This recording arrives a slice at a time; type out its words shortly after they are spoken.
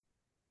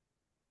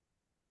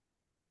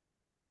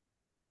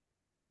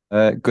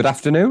Good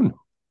afternoon.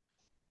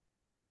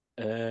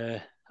 Uh,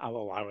 I'll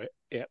allow it.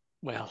 Yeah.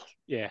 Well,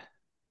 yeah.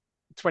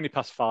 20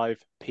 past 5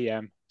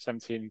 p.m.,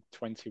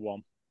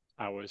 17:21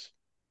 hours.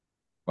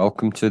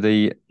 Welcome to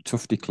the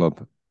Tufty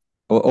Club,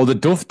 or the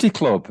Dufty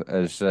Club,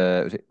 as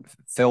was it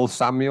Phil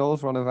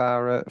Samuels, one of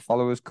our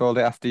followers, called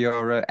it after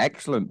your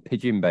excellent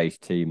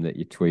pigeon-based team that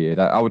you tweeted.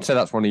 I would say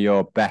that's one of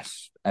your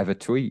best ever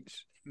tweets.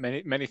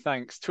 Many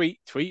thanks. Tweet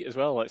as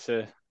well. It's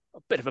a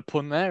bit of a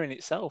pun there in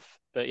itself.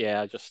 But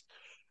yeah, I just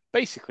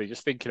basically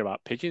just thinking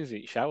about pigeons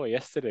in the shower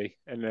yesterday,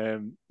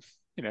 and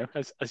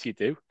as you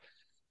do,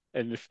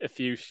 and a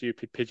few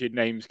stupid pigeon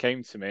names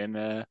came to me, and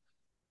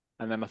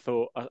then I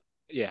thought,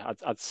 yeah,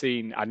 I'd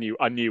seen, I knew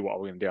what I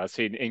was going to do. I'd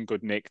seen In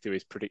Good Nick do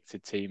his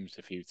predicted teams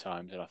a few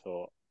times, and I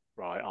thought,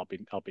 right, I'll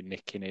be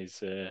nicking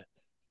his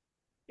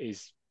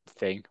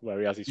thing where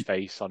he has his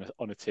face on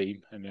a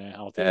team, and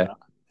I'll do Yeah, that.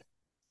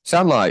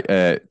 sound like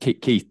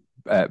Keith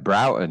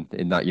Broughton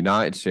in that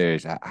United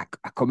series. I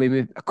come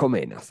in, I come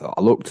in. I thought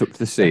I looked up to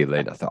the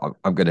ceiling. I thought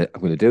I'm gonna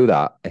do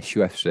that.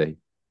 SUFC.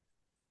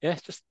 Yeah,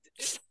 it's just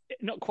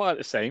not quite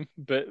the same,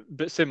 but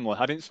similar.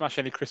 I didn't smash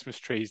any Christmas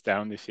trees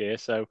down this year,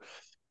 so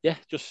yeah,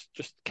 just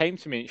came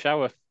to me in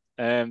shower.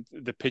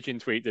 The pigeon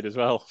tweet did as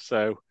well.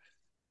 So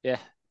yeah,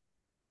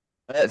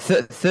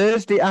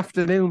 Thursday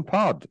afternoon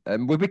pod,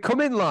 and we're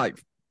becoming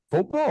like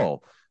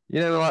football.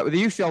 Like there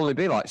used to only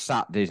be like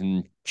Saturdays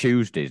and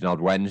Tuesdays and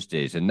odd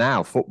Wednesdays, and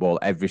now football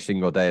every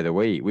single day of the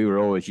week. We were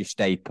always your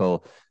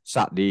staple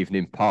Saturday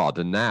evening pod,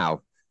 and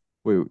now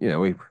we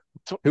who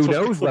tough the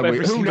knows club when we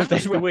every who single day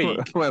knows of the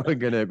week. when we're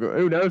gonna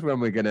who knows when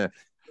we're gonna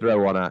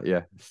throw one at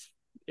you.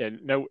 Yeah,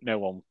 no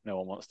one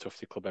wants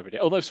Tufty Club every day.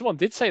 Although someone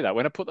did say that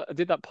when I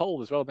did that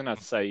poll as well, didn't I?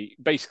 To say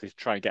basically to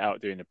try and get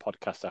out doing a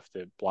podcast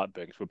after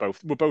Blackburn, 'cause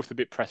we're both a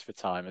bit pressed for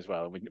time as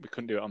well, and we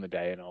couldn't do it on the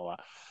day and all that.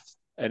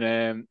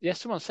 And yeah,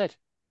 someone said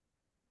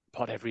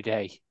pod every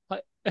day.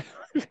 Like,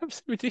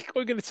 that's ridiculous.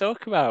 What are we going to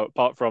talk about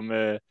apart from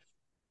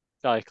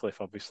Dycliffe,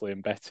 obviously,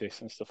 and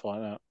Betis and stuff like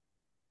that?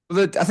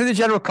 I think the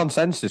general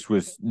consensus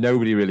was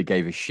nobody really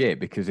gave a shit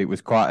because it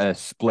was quite a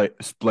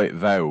split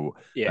vote.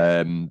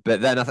 Yeah,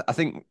 But then I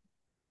think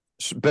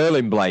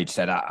Berlin Blade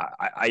said,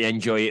 I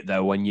enjoy it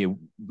though when you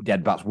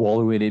dead bats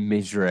wallowing in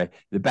misery.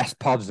 The best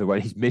pods are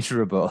when he's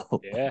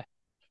miserable. yeah.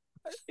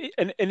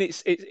 And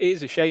it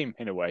is a shame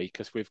in a way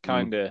because we've Mm.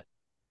 kind of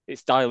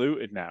it's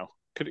diluted now.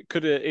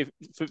 Could have if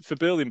for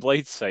Berlin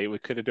Blades' sake we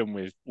could have done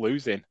with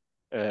losing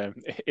um,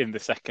 in the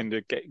second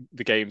of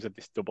the games of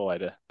this double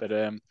header.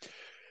 But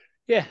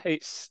yeah,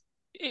 it's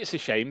a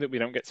shame that we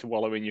don't get to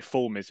wallow in your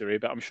full misery.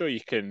 But I'm sure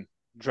you can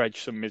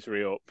dredge some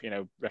misery up,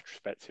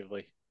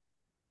 retrospectively.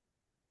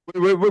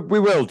 We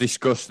will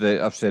discuss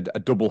I've said a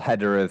double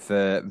header of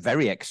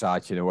very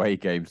exciting away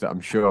games that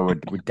I'm sure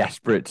we're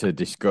desperate to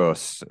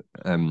discuss.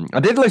 I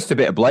did list a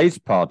bit of Blaze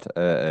Pod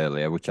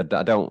earlier, which I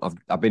don't.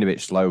 I've been a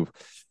bit slow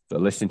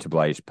listening to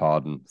Blaze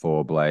Pod and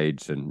Four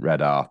Blades and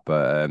Red Arc,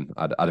 but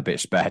I had a bit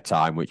of spare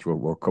time, which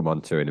we'll come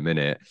on to in a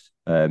minute.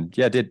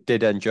 Yeah,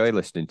 did enjoy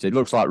listening to. It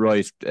looks like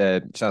Roy's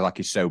sounds like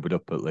he's sobered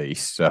up at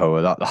least,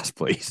 so that's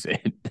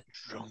pleasing.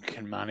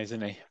 Drunken man,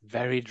 isn't he?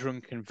 Very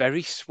drunken,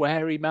 very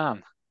sweary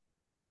man.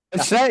 I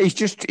I think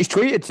say he's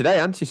tweeted today,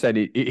 and he said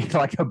he's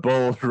like a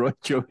bolder,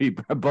 chubby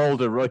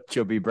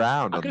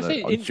Brown I'm on gonna the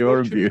say, on isn't Roy Shore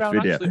and True Views Brown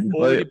video. actually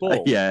Well, already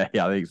bald? yeah,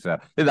 I think so.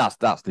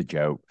 That's the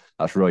joke.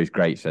 That's Roy's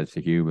great sense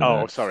of humour Oh,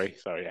 there. sorry,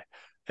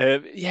 yeah,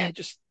 yeah.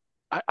 Just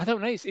I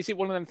don't know. Is it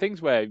one of them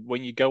things where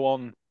when you go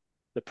on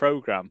the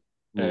program,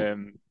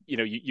 Mm.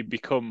 you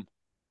become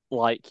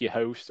like your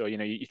host, or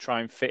you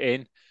try and fit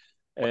in.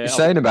 What you're Obviously,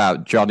 saying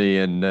about Johnny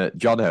and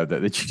Jono that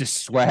they just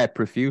swear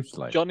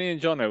profusely. Johnny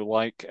and Jono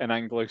like an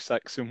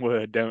Anglo-Saxon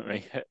word, don't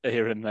they,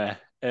 here and there?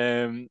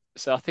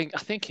 So I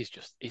think he's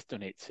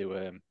done it to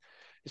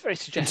it's very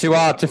Too suggestible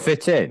hard that to word.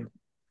 fit in.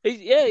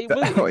 Yeah, Is well,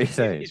 that what you're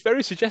saying? it's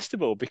very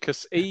suggestible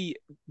because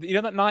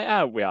that night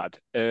out we had,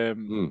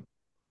 Mm.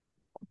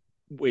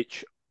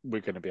 which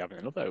we're going to be having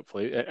another,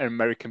 hopefully, an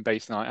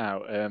American-based night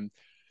out.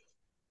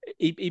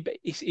 He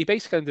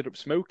basically ended up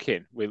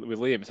smoking with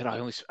Liam. He said, I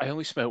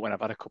only smoke when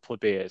I've had a couple of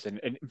beers,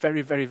 and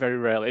very, very, very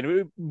rarely. And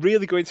we were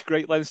really going to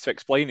great lengths to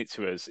explain it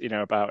to us,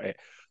 about it.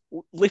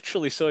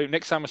 Literally, saw him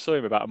next time I saw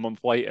him about a month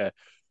later,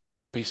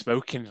 been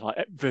smoking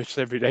like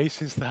virtually every day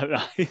since that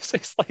night.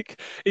 It's like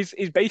he's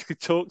basically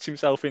talked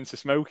himself into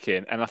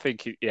smoking, and I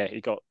think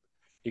he got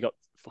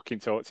fucking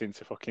talked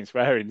into fucking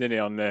swearing, didn't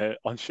he,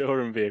 on Shore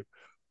and View?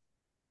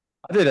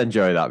 I did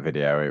enjoy that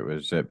video. It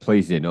was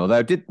pleasing.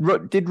 Although, did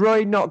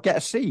Roy not get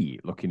a seat?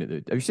 Looking at the,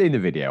 have you seen the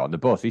video on the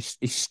bus? He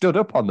stood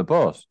up on the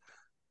bus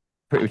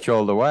pretty I much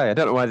all the way. I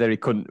don't know whether he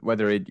couldn't,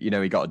 whether he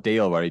got a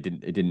deal where he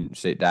didn't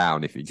sit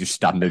down if he just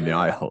stand in the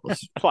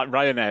aisles. like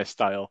Ryanair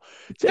style.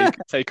 Yeah,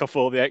 Take off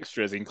all the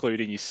extras,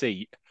 including your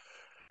seat.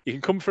 You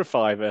can come for a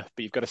fiver,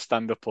 but you've got to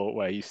stand up all the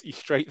way. You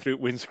straight through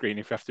windscreen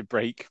if you have to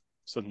brake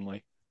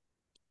suddenly.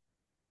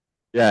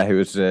 yeah. It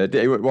was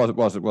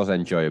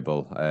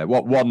enjoyable.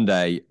 What one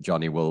day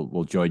Johnny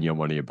will join you on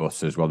one of your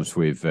buses once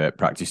we've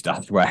practiced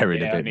our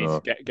swearing a Yeah, I bit need to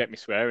more. get me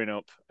swearing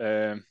up.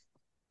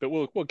 But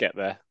we'll get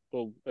there.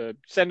 we'll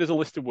send us a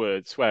list of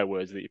swear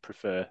words that you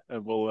prefer,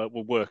 and we'll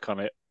work on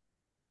it.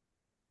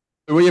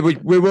 We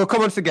will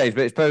come on to the games,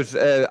 but I suppose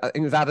I think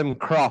it was Adam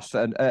Cross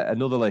and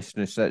another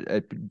listener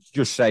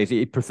just says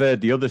he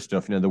preferred the other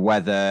stuff, the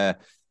weather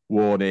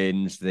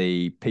warnings,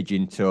 the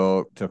pigeon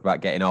talk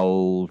about getting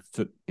old,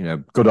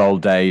 good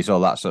old days,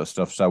 all that sort of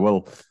stuff.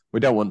 So we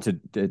don't want to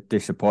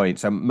disappoint.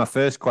 So my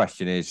first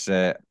question is,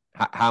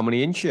 how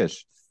many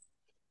inches?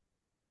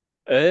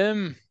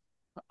 I've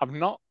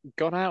not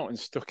gone out and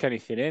stuck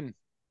anything in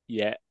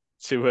yet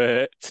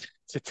to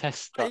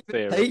test that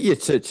theory. Take you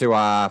to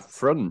our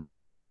front.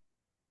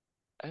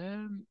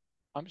 I'm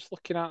just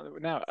looking at it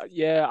now.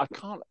 Yeah, I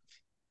can't.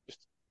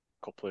 Just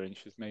a couple of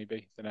inches,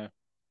 maybe. I don't know.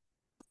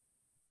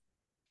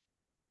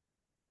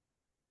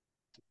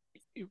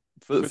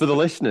 For the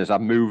listeners,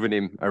 I'm moving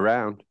him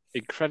around.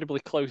 Incredibly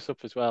close up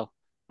as well.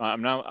 Right,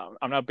 I'm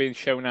now being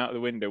shown out of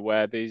the window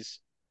where there's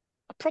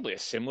probably a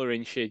similar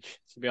inchage,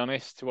 to be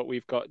honest, to what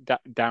we've got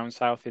down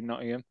south in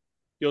Nottingham.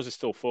 Yours is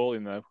still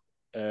falling though.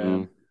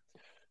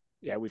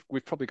 Yeah,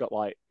 we've probably got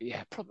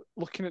probably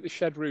looking at the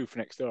shed roof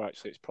next door.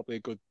 Actually, it's probably a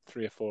good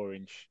 3 or 4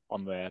 inch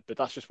on there, but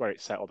that's just where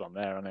it's settled on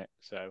there, isn't it?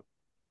 So,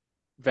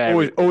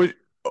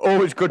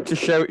 always good to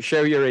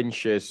show your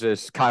inches,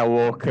 as Kyle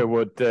Walker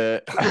would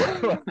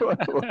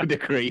would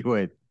agree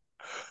with.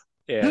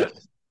 Yeah.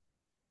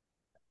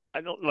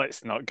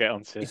 Let's not get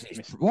onto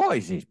what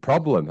is his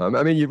problem?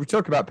 I mean, you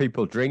talk about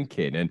people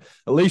drinking, and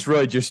at least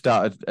Roy just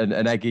started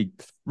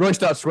Roy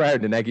started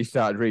swearing, and Eggy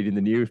started reading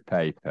the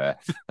newspaper.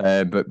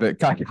 But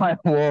Kyle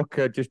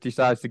Walker just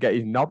decides to get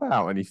his knob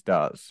out, and he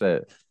starts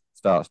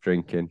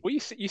drinking. Well,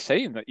 you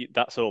saying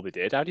that's all they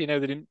did? How do you know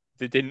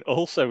they didn't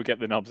also get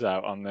the knobs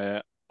out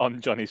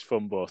on Johnny's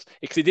fun bus?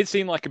 Because it did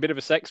seem like a bit of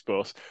a sex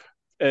bus.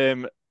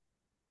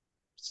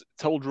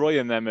 Told Roy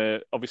and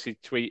them obviously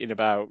tweeting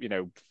about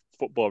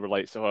football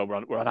relates to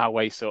we're on our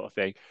way sort of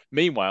thing.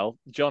 Meanwhile,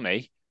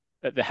 Johnny,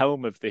 at the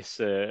helm of this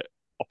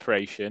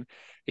operation,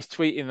 is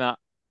tweeting that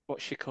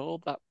what's she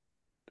called that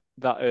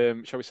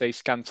shall we say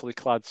scantily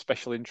clad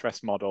special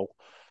interest model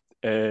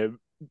that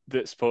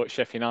supports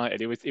Sheffield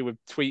United. He was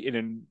tweeting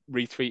and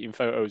retweeting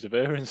photos of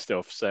her and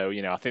stuff. So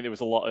I think there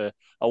was a lot of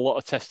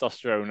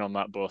testosterone on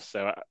that bus.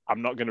 So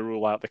I'm not going to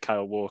rule out the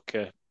Kyle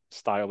Walker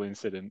style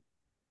incident.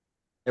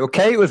 Well,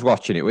 Kate was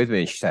watching it with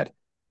me, and she said,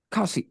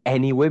 "Can't see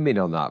any women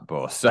on that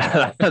bus."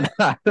 That's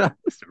the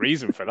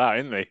reason for that,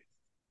 isn't it?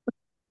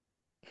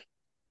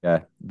 Yeah,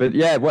 but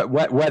yeah,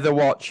 weather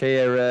watch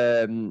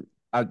here.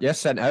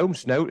 Sent home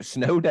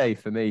snow day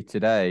for me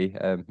today.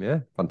 Yeah,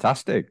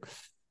 fantastic.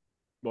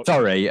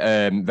 Sorry,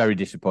 very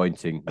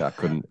disappointing that I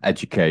couldn't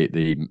educate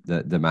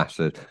the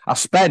masses.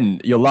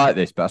 You'll like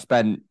this, but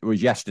it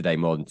was yesterday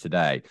more than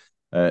today.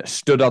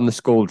 Stood on the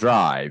school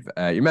drive.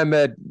 You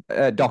remember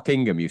Doc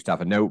Ingham used to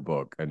have a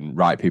notebook and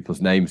write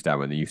people's names down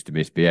when they used to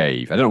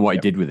misbehave. I don't know what he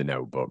did with the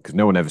notebook because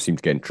no one ever seemed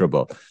to get in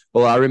trouble.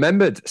 Well, I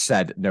remembered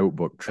said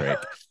notebook trick,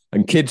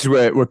 and kids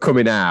were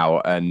coming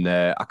out, and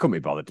I couldn't be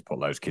bothered to put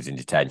those kids in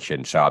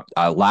detention. So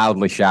I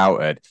loudly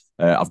shouted,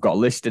 I've got a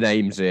list of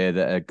names here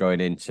that are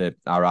going into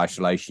our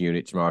isolation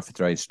unit tomorrow for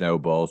throwing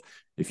snowballs.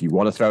 If you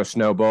want to throw a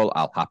snowball,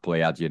 I'll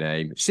happily add your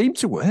name. It seemed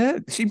to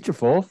work. It seemed to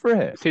fall for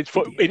it.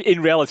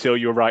 In reality, all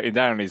you're writing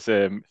down is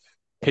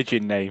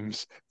pigeon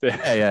names.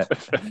 Yeah.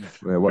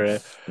 Well,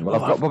 I've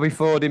got Bobby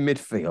Ford in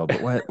midfield,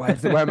 but where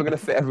am I going to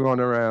fit everyone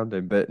around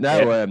him? But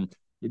no,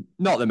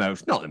 not the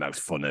most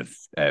fun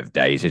of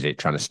days, is it?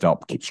 Trying to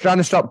stop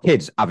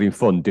kids having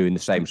fun doing the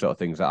same sort of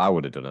things that I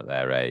would have done at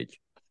their age.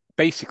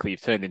 Basically,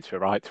 you've turned into a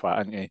right twat,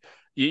 haven't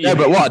you?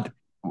 But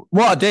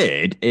what I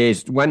did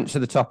is went to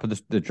the top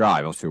of the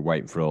drive. Obviously, we're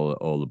waiting for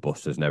all the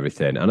buses and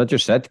everything, and I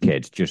just said to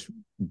kids, just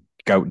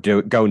go and do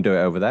it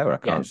over there where I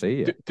can't see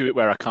you. Do it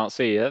where I can't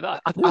see you.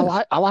 I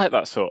like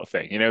that sort of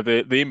thing.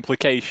 The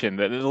implication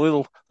that there's a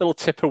little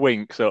tip of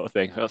wink sort of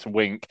thing. That's a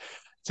wink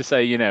to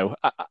say,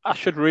 I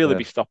should really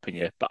be stopping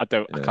you, but I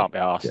don't. I can't be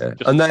arsed. Yeah.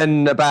 And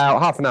then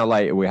about half an hour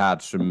later, we had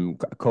some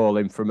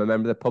calling from a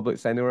member of the public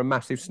saying there were a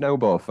massive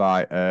snowball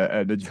fight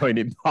at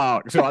adjoining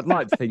park. So I'd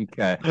like to think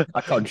I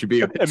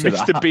contributed to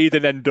Mr. that.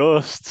 Beedon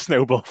endorsed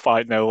snowball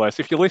fight, no less.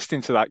 If you're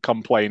listening to that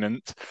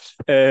complainant,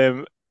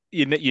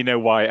 you know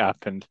why it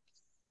happened.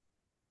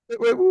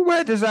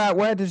 Where does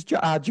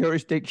our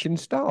jurisdiction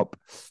stop?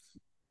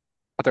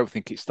 I don't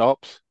think it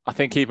stops. I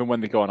think even when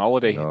they go on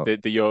holiday,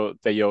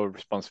 they're your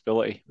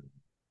responsibility.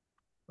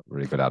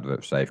 Really good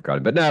advert for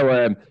safeguarding. But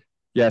no,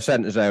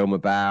 sent us home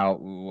about,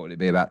 what would it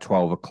be, about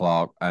 12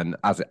 o'clock. And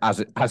as it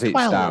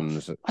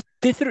stands,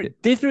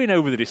 dithering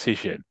over the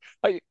decision.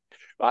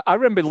 I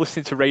remember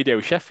listening to Radio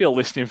Sheffield,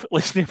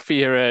 listening for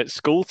your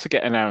school to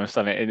get announced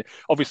on it, and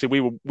obviously we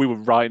were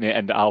writing it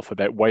in the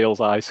alphabet, Wales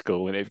High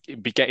School, and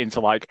it'd be getting to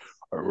like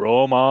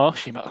Roma.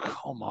 She like,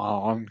 come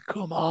on.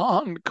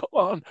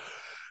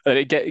 And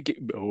it get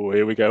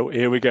here we go.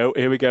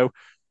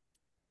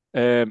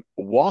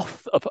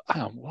 Wath,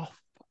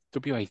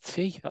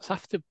 W-A-T. That's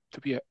after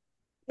W.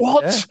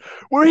 What? Yeah.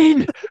 We're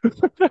in.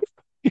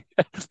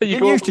 It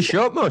used to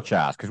shut much,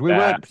 ass, because we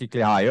weren't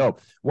particularly high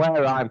up.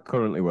 Where I'm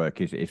currently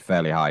working is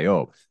fairly high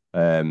up.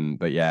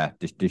 But yeah,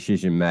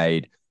 decision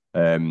made.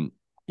 Trying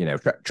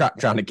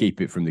to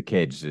keep it from the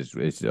kids is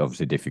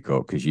obviously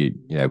difficult because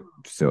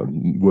so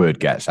word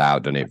gets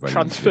out, doesn't it?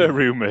 Transfer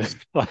rumours,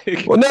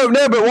 like. Well,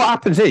 no, but what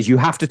happens is you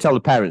have to tell the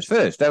parents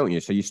first, don't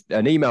you? So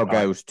an email Right.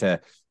 goes to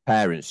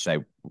parents say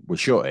we're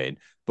shutting,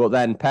 but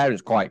then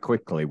parents quite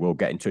quickly will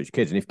get in touch with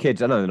kids, and if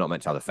kids, I know they're not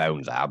meant to have the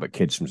phones out, but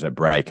kids from a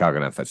break are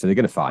going to, so they're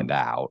going to find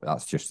out.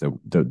 That's just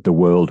the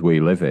world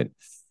we live in.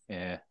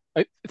 Yeah.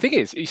 The thing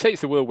is, you say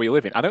it's the world we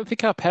live in. I don't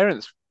think our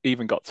parents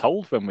even got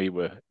told when we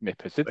were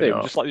nippers, did they?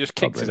 We just just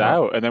kicked Probably us not.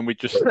 out, and then we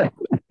just have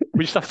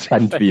to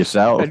Fend for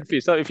yourself. fend for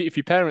yourself. If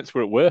your parents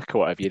were at work or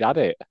whatever, you'd had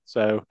it.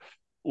 So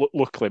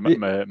luckily,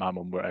 my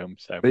mum were at home.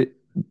 So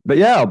but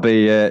yeah, I'll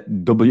be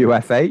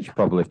WFH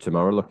probably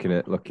tomorrow. Looking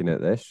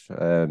at this.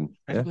 Yeah.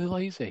 really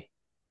lazy.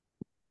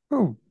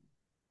 Oh,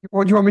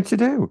 what do you want me to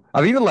do?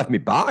 I've even left my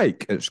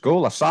bike at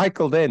school. I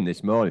cycled in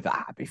this morning.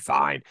 I'd be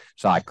fine.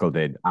 Cycled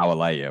in. Hour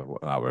later,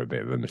 that were a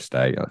bit of a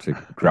mistake. I had to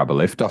grab a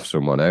lift off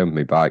someone home.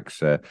 My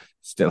bike's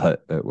still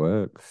at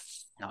work.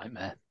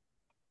 Nightmare.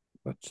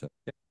 But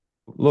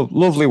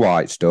lovely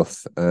white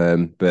stuff.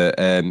 But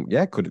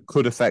yeah,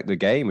 could affect the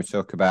game. We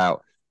talk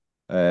about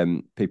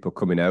people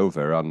coming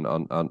over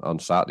on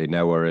Saturday.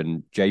 Noah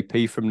and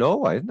JP from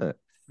Norway, isn't it?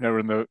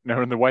 Noah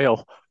and the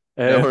whale.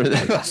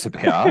 That's a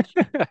bit hard.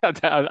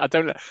 I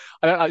don't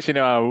actually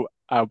know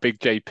how big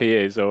JP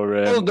is, or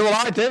well,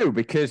 I do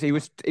because he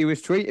was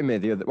tweeting me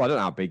the other. Well, I don't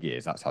know how big he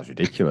is. That sounds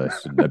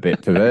ridiculous and a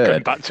bit perverted.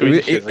 Going back to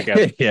inches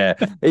again. Yeah,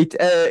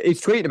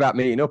 he's tweeting about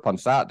meeting up on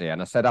Saturday,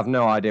 and I said I've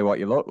no idea what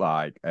you look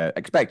like.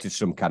 Expected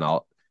some kind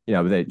of,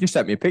 they just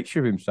sent me a picture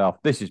of himself.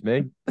 This is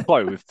me,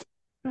 clothed.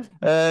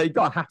 He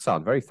got a hat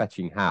on, very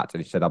fetching hat,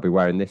 and he said I'll be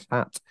wearing this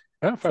hat.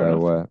 Oh, fair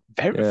enough.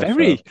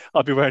 Very. So,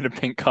 I'll be wearing a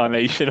pink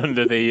carnation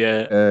under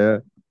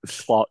the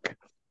clock.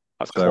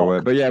 That's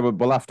clock. But yeah,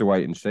 we'll have to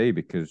wait and see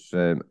because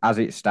as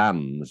it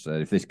stands,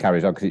 if this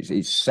carries on, because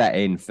it's set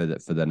in for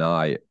the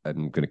night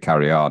and going to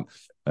carry on,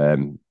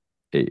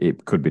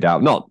 it could be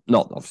down. Not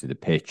obviously the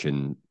pitch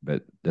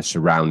but the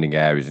surrounding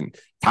areas, and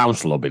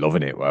council will be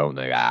loving it, won't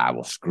they?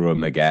 We'll screw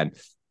them again.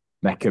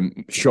 Make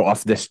them shut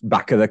off this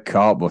back of the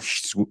car. We'll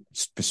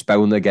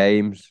postpone the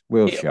games.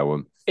 We'll show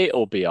them.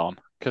 It'll be on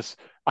because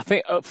I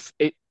think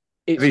it's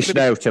be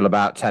snow till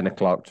about 10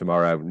 o'clock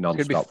tomorrow,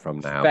 non-stop from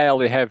now.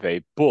 Fairly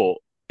heavy, but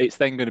it's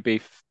then going to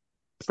be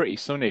pretty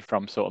sunny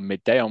from sort of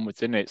midday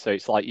onwards, isn't it? So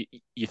it's like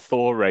your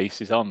Thor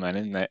race is on then,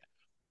 isn't it?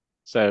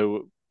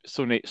 So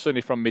sunny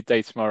from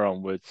midday tomorrow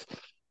onwards.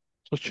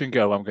 Touch and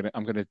go. I'm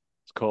gonna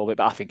call it,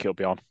 but I think it'll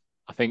be on.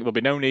 I think there'll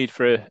be no need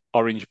for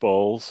orange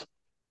balls.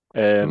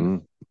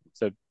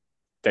 So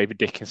David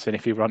Dickinson,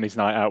 if he ran his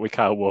night out with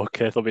Kyle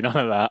Walker, there'll be none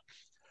of that.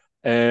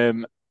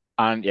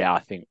 And yeah, I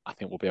think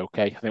we'll be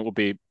okay. I think we'll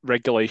be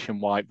regulation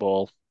white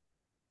ball.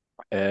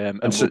 And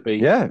we'll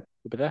be there.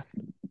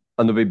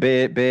 And there'll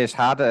be beers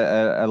had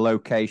a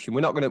location.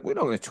 We're not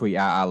gonna tweet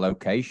out our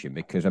location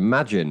because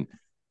imagine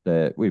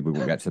we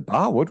wouldn't get to the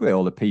bar, would we?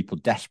 All the people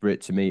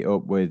desperate to meet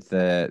up with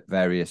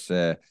various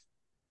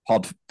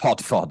pod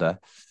fodder.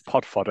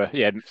 Pod fodder,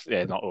 yeah,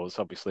 not us,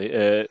 obviously.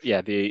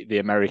 Yeah, the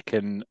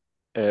American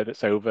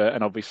that's over,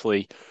 and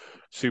obviously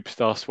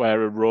superstar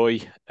swearer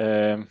Roy,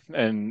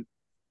 and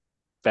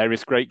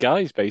various great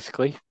guys,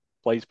 basically.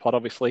 Blaze Pod,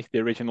 obviously, the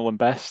original and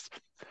best.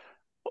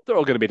 They're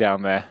all going to be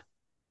down there.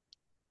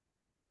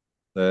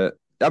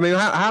 I mean,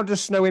 how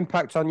does snow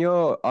impact on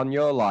your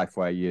life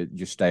where you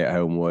just stay at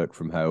home, work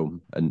from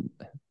home? And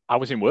I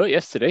was in work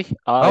yesterday.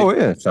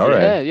 Yeah,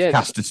 sorry. Yeah.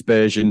 Cast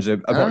aspersions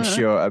about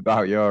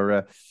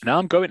your. No,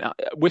 I'm going.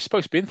 We're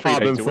supposed to be in 3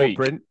 days a week.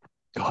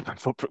 Carbon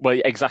footprint.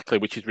 Well, exactly,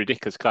 which is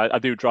ridiculous. Cause I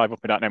do drive up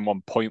and down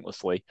M1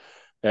 pointlessly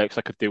because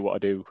I could do what I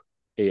do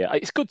here.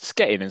 It's good to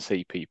get in and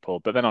see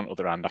people, but then on the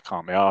other hand, I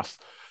can't be arsed.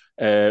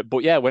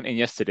 But yeah, I went in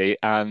yesterday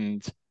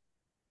and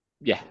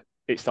yeah,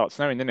 it starts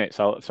snowing, didn't it?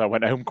 So I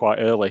went home quite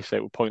early, so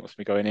it was pointless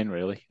me going in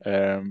really.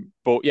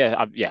 But yeah,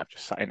 I've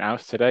just sat in the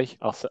house today.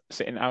 I'll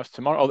sit in the house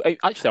tomorrow.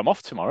 Actually, I'm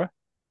off tomorrow.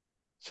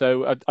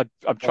 So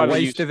I'm trying to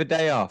waste of a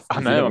day off.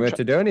 I know. I'm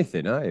to do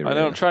anything, are you? I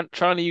know. I'm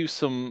trying to use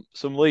some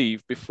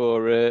leave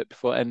before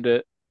end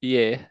of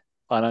year,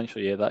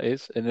 financial year that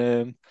is,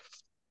 and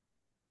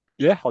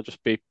yeah, I'll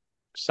just be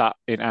sat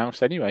in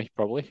house anyway.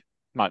 Probably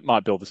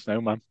might build a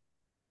snowman.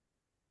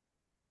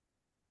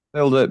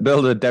 Build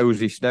a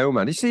dozy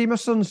snowman. You see my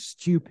son's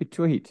stupid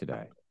tweet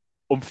today?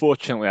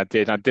 Unfortunately, I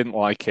did. I didn't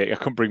like it. I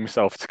couldn't bring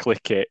myself to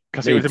click it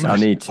because it was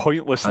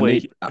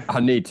pointlessly. I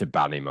need to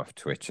ban him off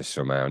Twitter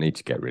somehow. I need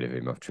to get rid of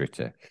him off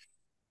Twitter.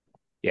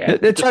 Yeah,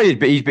 they tell you,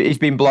 but he's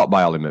been blocked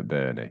by Ollie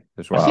McBurney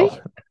as well.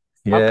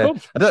 Yeah,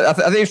 I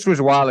think this was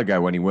a while ago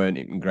when he weren't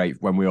even great.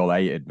 When we all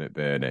hated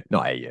McBurney,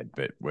 not hated,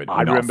 but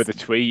I remember the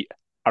tweet.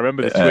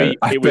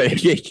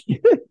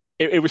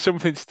 It was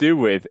something to do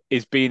with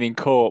his being in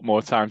court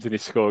more times than he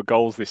scored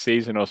goals this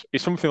season, or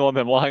it's something along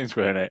them lines,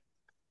 weren't it?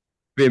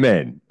 Him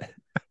in.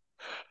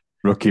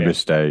 Rookie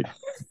mistake.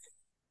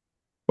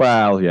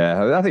 Well,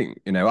 yeah, I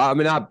think I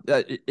mean,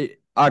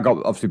 I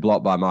got obviously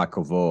blocked by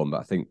Michael Vaughan,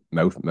 but I think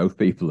most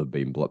people have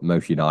been blocked.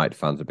 Most United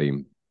fans have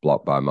been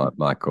blocked by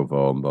Michael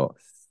Vaughan. But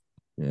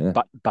yeah,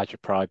 Badger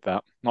pride,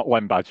 that not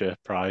when Badger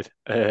pride.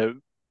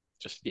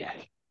 Just yeah,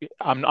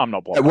 I'm not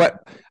Uh, blocked. where,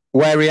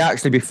 where he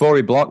actually, before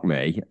he blocked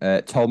me,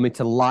 told me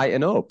to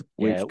lighten up,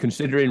 Yeah, which,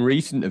 considering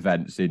recent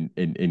events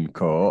in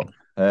court,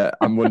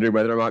 I'm wondering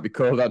whether I might be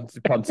called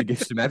upon to give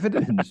some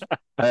evidence.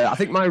 I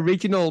think my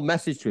original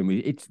message to him,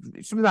 it's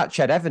something like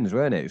Ched Evans,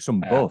 weren't it?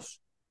 Some yeah, bus.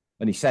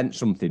 And he sent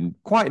something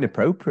quite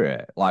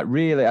inappropriate, like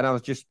really. And I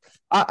was just,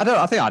 I don't,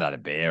 I think I'd had a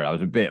beer. I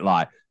was a bit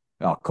like,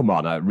 oh, come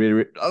on.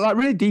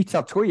 Really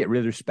detailed tweet. I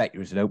really respect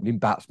you as an opening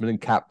batsman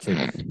and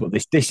captain. But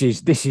this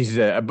is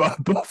above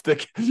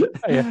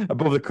yeah,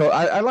 above the cut.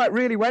 I like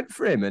really went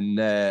for him, and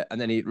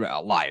then he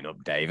line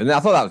up, Dave. And then I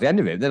thought that was the end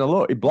of it. Then I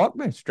look, he blocked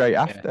me straight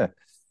yeah. after.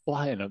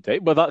 Lighten up,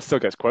 Dave. Well, that still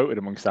gets quoted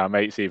amongst our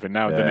mates even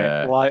now, doesn't it?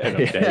 Yeah. Lighten up,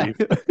 Yeah.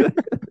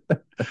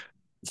 Dave.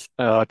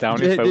 Oh, Did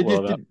down in you, did you,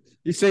 folklore, that. did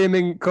you see him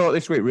in court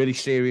this week? Really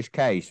serious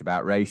case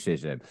about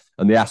racism,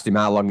 and they asked him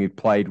how long he'd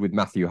played with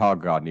Matthew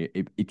Hoggard,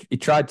 and he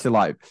tried to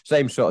like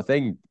same sort of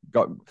thing.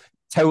 Got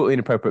totally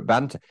inappropriate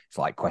banter. It's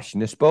like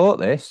question of sport.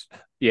 This.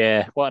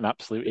 Yeah, what an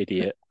absolute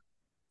idiot.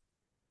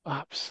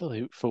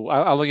 Absolute fool.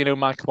 How long you know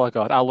Michael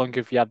Lagarde? How long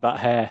have you had that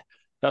hair?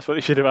 That's what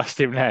they should have asked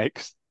him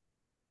next.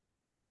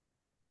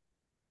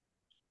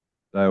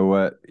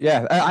 So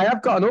yeah, I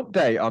have got an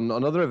update on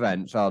other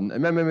events. On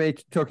remember me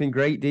talking in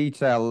great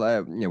detail.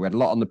 We had a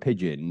lot on the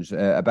pigeons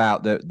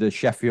about the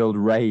Sheffield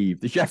rave,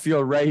 the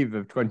Sheffield rave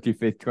of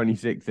 25th,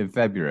 26th of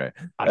February.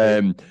 I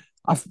do.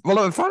 I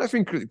find it's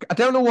been. I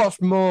don't know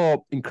what's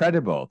more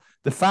incredible: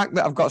 the fact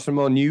that I've got some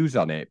more news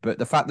on it, but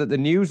the fact that the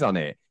news on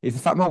it is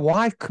the fact my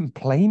wife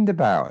complained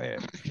about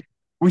it,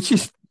 which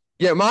is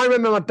yeah. I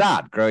remember my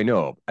dad growing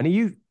up,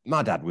 and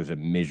my dad was a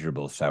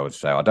miserable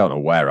so-and-so. I don't know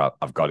where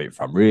I've got it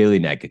from. Really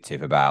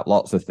negative about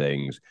lots of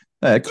things.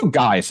 Good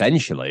guy,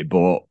 essentially,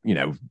 but, he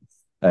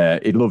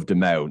loved to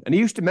moan. And he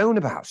used to moan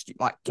about,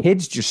 like,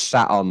 kids just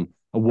sat on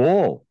a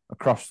wall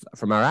across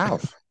from our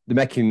house. They're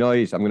making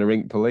noise. I'm going to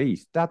ring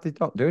police. Dad, they're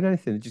not doing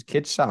anything. They're just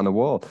kids sat on a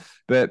wall.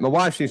 But my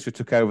wife seems to have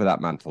took over that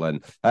mantle.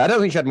 And I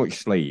don't think she had much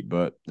sleep,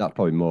 but that's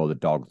probably more the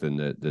dog than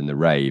the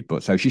rave.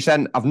 But so she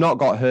sent, I've not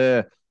got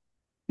her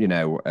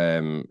email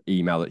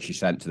that she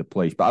sent to the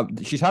police.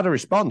 But she's had a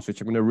response, which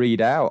I'm going to read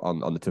out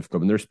on the Tough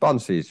Club, and the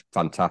response is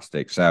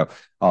fantastic. So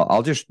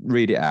I'll just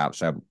read it out.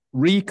 So,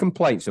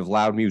 complaints of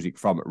loud music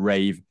from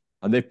rave,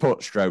 and they've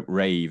put stroke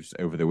raves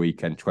over the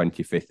weekend,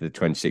 25th to the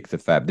 26th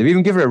of Feb. They've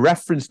even given a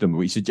reference number,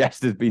 which suggests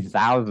there's been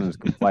thousands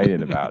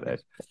complaining about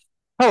this.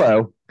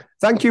 Hello.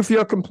 Thank you for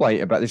your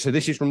complaint about this. So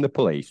this is from the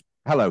police.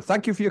 Hello.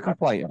 Thank you for your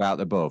complaint about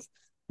the above.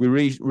 We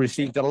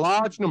received a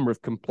large number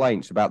of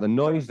complaints about the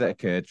noise that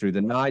occurred through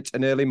the night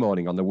and early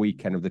morning on the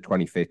weekend of the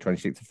 25th,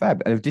 26th of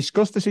Feb, and have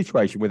discussed the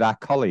situation with our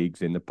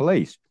colleagues in the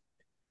police.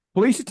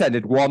 Police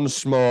attended one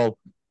small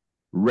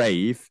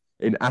rave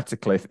in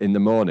Attercliffe in the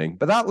morning,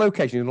 but that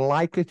location is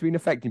likely to be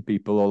affecting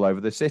people all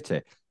over the city.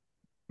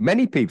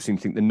 Many people seem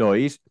to think the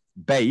noise,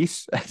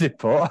 bass, as it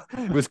put,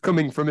 was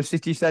coming from a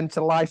city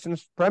centre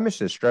licensed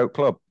premises, stroke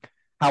club.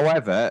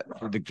 However,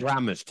 the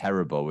grammar's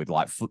terrible with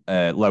like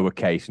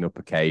lowercase and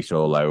uppercase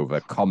all over,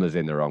 commas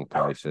in the wrong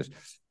places.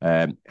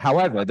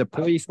 However, the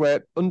police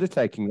were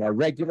undertaking their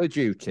regular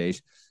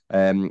duties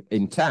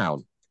in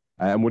town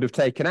and would have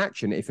taken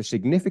action if a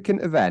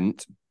significant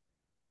event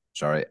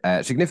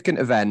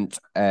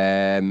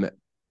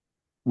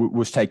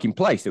was taking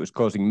place that was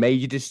causing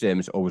major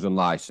disturbance or was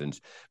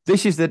unlicensed.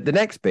 This is the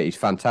next bit is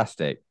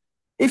fantastic.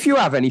 If you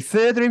have any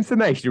further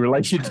information in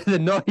relation to the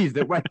noise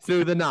that went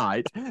through the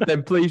night,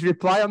 then please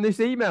reply on this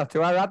email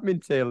to our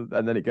admin team.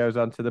 And then it goes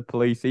on to the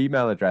police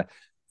email address.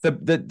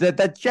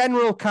 The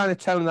general kind of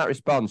tone of that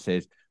response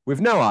is,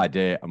 we've no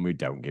idea and we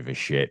don't give a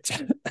shit,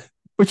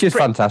 which is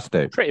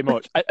fantastic. Pretty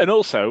much. And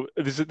also,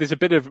 there's a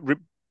bit of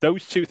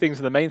those two things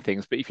are the main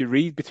things. But if you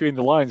read between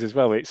the lines as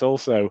well, it's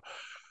also,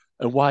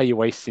 and why are you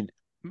wasting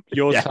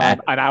your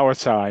time and our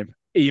time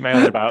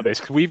emailing about this?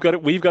 Because we've got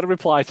to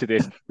reply to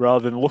this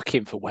rather than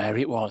looking for where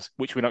it was,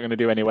 which we're not going to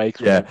do anyway.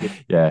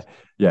 Yeah.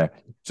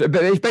 So,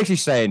 but it's basically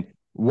saying,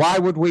 why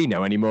would we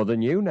know any more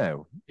than you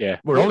know? Yeah,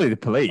 we're only the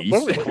police. We're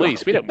only the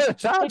police. We don't.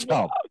 It's our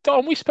job.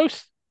 Aren't we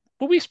supposed?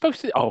 Were we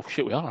supposed to? Oh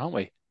shit, we are, aren't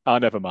we? Oh,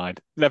 never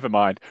mind. Never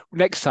mind.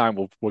 Next time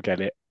we'll get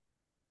it.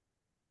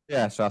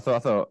 Yeah, so I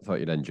thought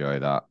you'd enjoy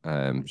that.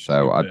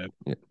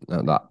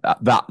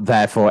 That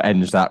therefore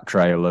ends that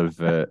trail of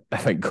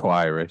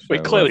inquiry. So,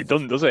 it clearly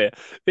doesn't, does it?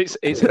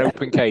 It's an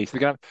open case. We're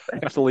gonna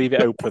have to leave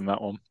it open,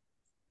 that one.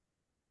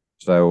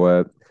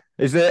 So,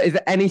 is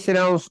there anything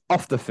else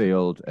off the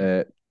field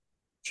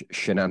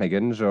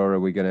shenanigans, or are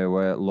we going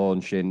to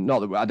launch in? Not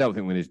that I don't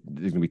think there's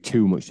going to be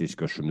too much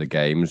discussed from the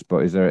games,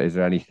 but is there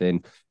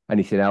anything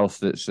else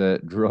that's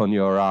drawn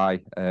your eye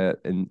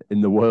in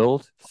the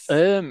world?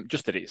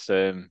 Just that it's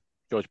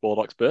George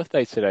Baldock's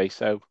birthday today,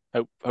 so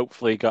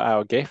hopefully got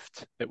our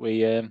gift that we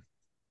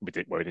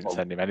didn't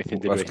send him anything,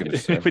 did we? We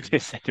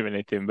didn't send him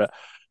anything, but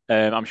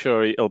I'm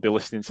sure he'll be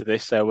listening to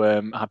this.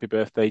 So happy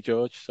birthday,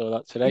 George! Saw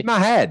that today. In my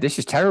head, this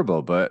is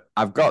terrible, but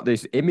I've got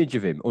this image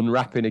of him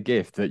unwrapping a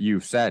gift that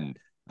you've sent.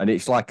 and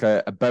it's like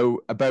a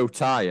bow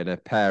tie and a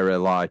pair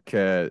of like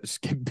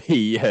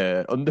skimpy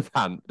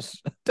underpants.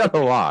 Don't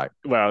know why.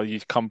 Well,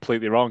 you're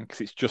completely wrong because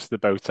it's just the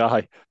bow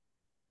tie.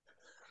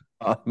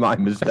 My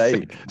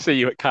mistake. See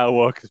you at Kyle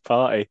Walker's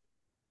party.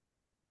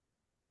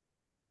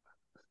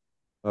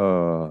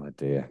 Oh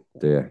dear,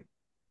 dear.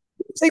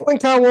 I think when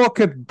Kyle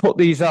Walker put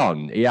these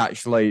on, he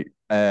actually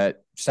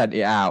sent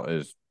it out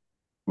as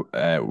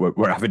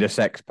we're having a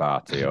sex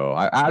party, or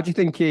how do you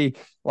think he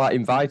like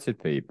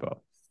invited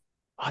people?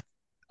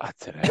 I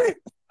don't know.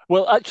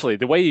 Well, actually,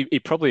 the way he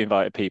probably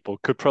invited people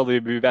could probably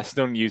be best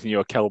done using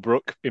your Kell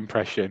Brook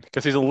impression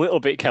because he's a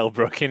little bit Kell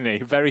Brook, isn't he?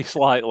 Very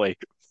slightly.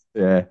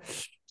 Yeah.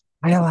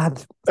 Hi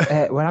lads,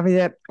 we're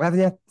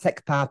having a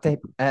sex party,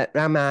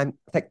 round mine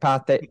sex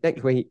party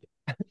next week.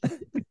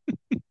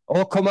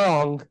 Oh, come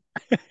along.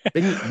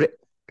 Bring...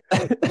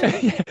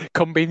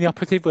 Come be in the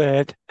operative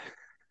word.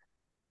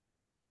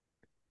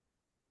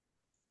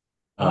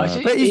 Oh, I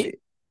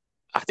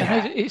don't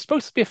know. It's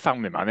supposed to be a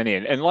family man, isn't he?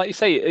 And like you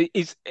say,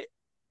 his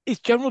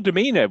general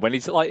demeanor when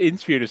he's like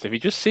interviewing and stuff, he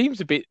just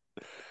seems a bit.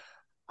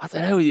 I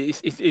don't know. He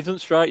doesn't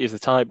strike you as the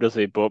type, does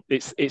he? But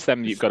it's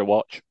them you've got to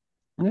watch.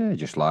 Yeah, he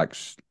just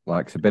likes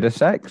a bit of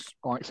sex.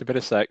 Likes a bit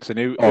of sex, and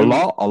a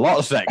lot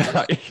of sex.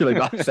 Actually,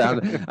 that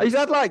sound. He's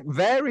had like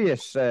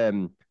various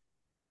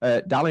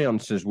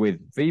dalliances with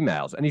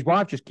females, and his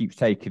wife just keeps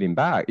taking him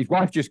back. His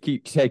wife just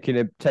keeps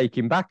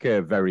taking back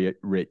a very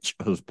rich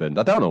husband.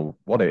 I don't know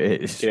what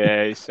it is.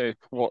 Yeah, so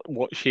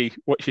what she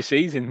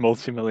sees in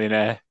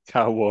multimillionaire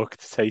Kyle Walker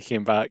to take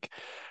him back.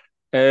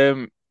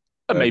 And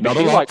maybe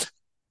she likes,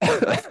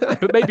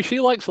 but maybe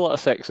she likes a lot of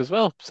sex as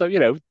well. So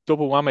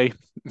double whammy,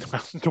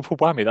 double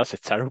whammy. That's a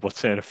terrible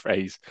turn of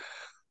phrase.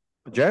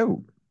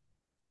 Joe,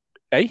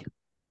 hey,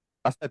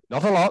 I said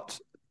not a lot.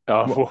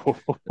 Oh.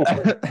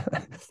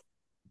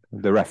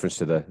 The reference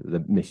to the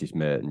Mrs.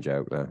 Merton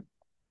joke there.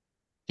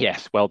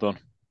 Yes, well done.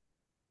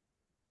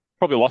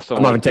 Probably lost on.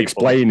 I'm having to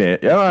explain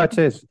it. Yeah, it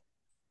is.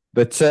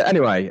 But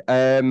anyway,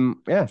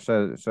 yeah.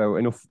 So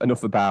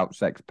enough about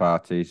sex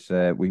parties.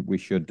 We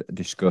should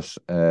discuss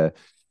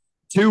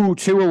two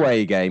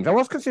away games. I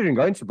was considering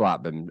going to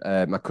Blackburn.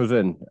 My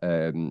cousin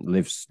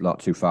lives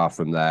not too far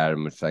from there,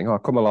 and was saying, "Oh,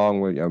 come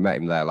along." We met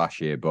him there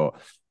last year, but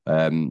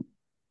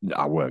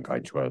I weren't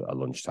going to a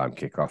lunchtime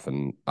kickoff.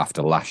 And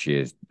after last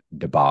year's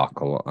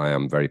debacle, I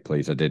am very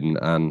pleased I didn't.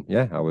 And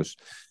yeah, I was.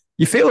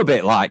 You feel a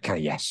bit like,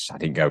 yes, I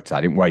didn't go to that.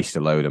 I didn't waste a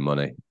load of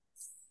money.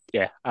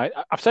 Yeah,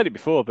 I've said it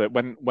before, but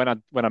when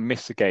I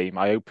miss a game,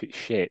 I hope it's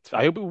shit.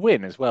 I hope we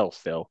win as well,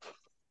 still,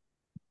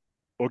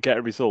 or get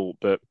a result.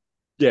 But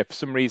yeah, for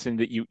some reason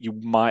that you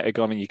might have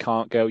gone and you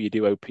can't go, you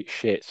do hope it's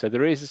shit. So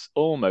there is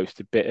almost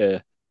a bit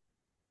of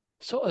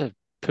sort of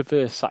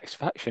perverse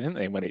satisfaction, isn't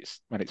there, when it's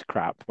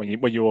crap, when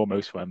you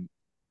almost went.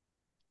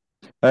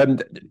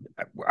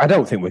 I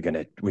don't think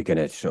we're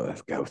gonna sort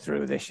of go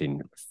through this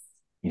in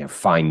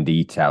fine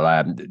detail.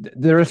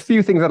 There are a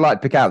few things I'd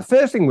like to pick out. The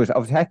first thing was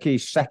obviously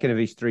Hecky's second of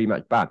his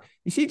 3-match ban.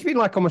 He seemed to be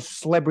like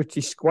almost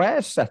Celebrity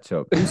Square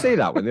setup. Did you see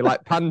that when they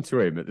like pan to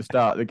him at the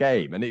start of the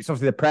game? And it's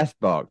obviously the press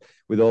box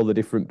with all the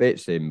different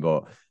bits in,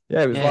 but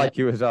yeah, it was like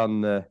he was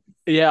on.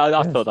 Yeah,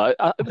 I thought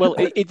that. Well,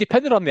 it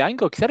depended on the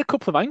angle because he had a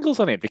couple of angles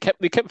on it.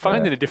 They kept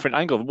finding a different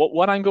angle.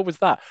 What angle was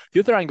that?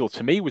 The other angle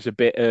to me was a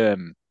bit.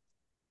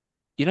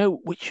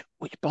 Which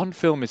Bond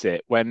film is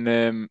it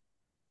when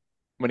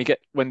he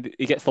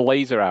gets the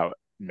laser out?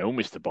 No,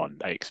 Mr.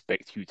 Bond, I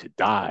expect you to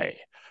die.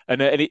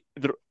 And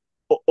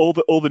all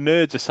the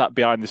nerds are sat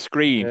behind the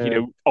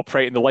screen,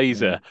 operating the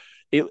laser.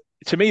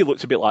 To me, it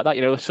looks a bit like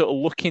that. Sort of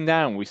looking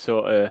down. We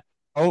sort of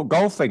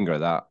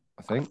Goldfinger that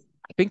I think.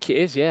 I think it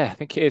is, yeah. I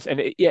think it is. And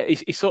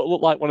he sort of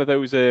looked like one of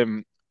those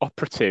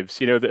operatives,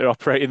 that are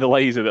operating the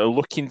laser that are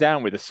looking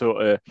down with a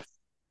sort of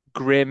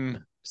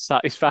grim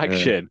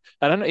satisfaction.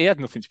 Yeah. And he had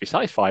nothing to be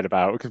satisfied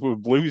about because we were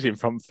losing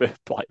from the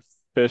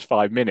first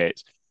 5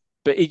 minutes.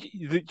 But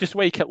just the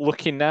way he kept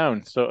looking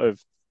down, sort of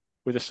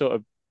with a sort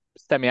of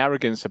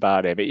semi-arrogance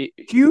about him.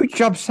 Huge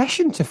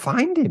obsession to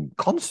find him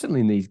constantly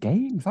in these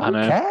games. Who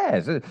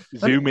cares?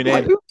 Zooming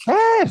in. Who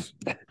cares?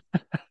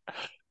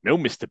 No,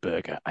 Mr.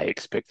 Berger, I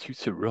expect you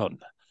to run.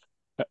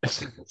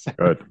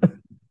 Good.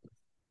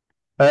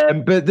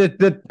 But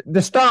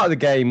the start of the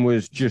game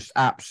was just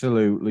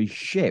absolutely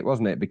shit,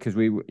 wasn't it? Because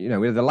we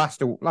had the last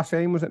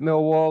game was at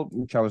Millwall,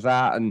 which I was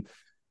at, and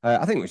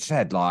I think we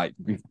said like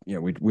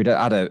we'd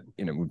had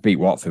we beat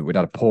Watford, we'd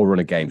had a poor run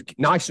of games,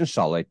 nice and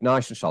solid.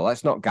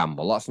 Let's not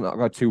gamble. Let's not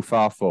go too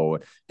far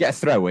forward. Get a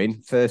throw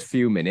in first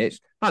few minutes.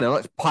 I know.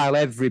 Let's pile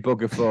every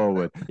bugger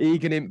forward.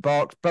 Egan in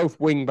box, both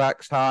wing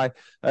backs high.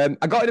 I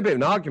got in a bit of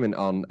an argument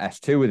on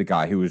S2 with a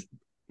guy who was.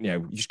 He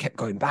just kept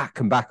going back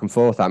and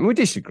forth. I mean, we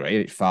disagree.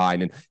 It's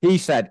fine. And he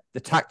said the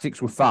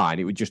tactics were fine.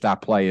 It was just our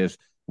players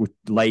were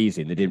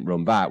lazy and they didn't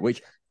run back,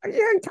 which I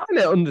kind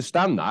of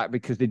understand that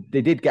because they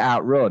did get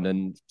outrun.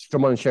 And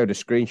someone showed a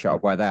screenshot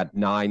of where they had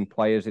 9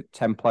 players,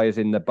 10 players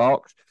in the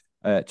box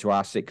to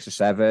our 6 or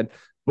 7.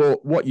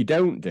 But what you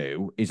don't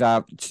do is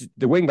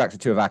the wing backs are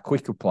two of our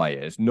quicker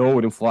players.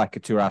 Norwood and Fleck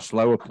are two of our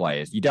slower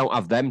players. You don't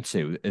have them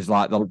two as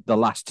like the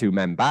last two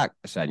men back,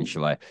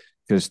 essentially,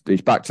 because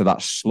it's back to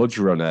that sludge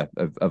runner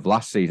of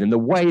last season. The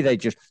way they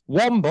just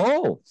one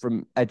ball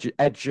from edge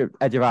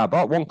of our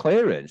box, one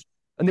clearance,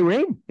 and they were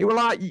in. It were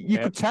like you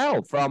could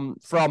tell from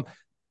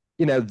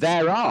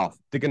they're off.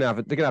 They're gonna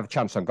have a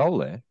chance on goal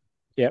there.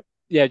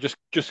 Yeah, just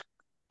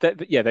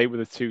they were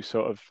the two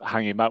sort of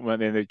hanging back,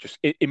 weren't they? And they just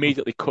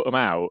immediately cut them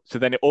out. So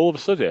then all of a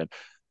sudden,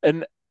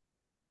 and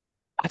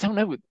I don't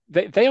know,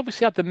 they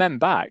obviously had the men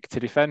back to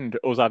defend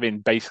us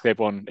having basically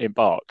everyone in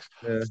box.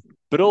 Yeah.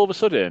 But all of a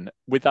sudden,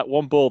 with that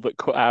one ball that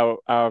cut out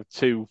our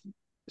two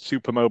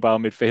super mobile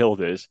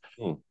midfielders,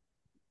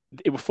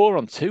 it was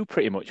 4-on-2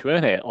 pretty much,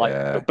 weren't it?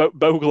 Like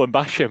Bogle and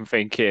Basham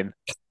thinking,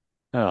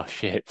 oh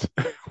shit,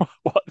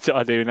 what do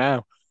I do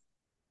now?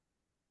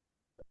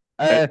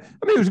 I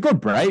mean, it was a good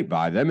break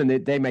by them,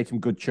 and they made some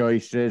good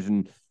choices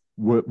and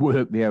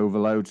worked the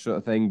overload sort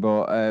of thing.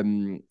 But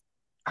I'm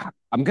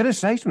going to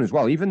say something as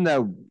well, even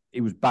though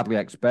he was badly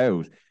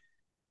exposed.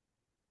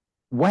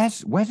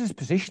 Where's his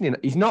positioning?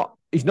 He's not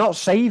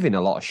saving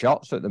a lot of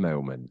shots at the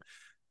moment.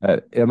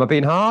 Am I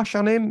being harsh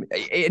on him?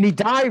 And he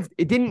dived.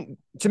 It didn't.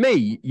 To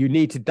me, you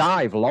need to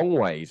dive long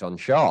ways on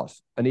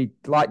shots, and he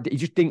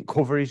just didn't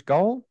cover his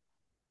goal.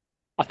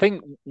 I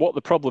think what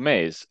the problem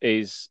is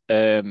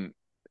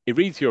he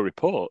reads your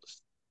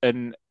reports,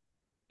 and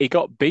he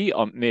got beat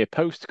on near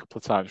post a couple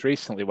of times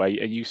recently,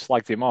 and you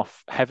slagged him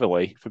off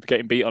heavily for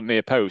getting beat on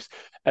near post.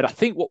 And I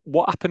think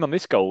what happened on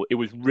this goal, it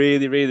was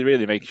really, really,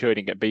 really making sure he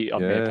didn't get beat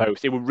on near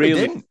post. It was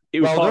really, it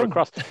was far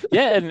across.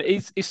 Yeah, and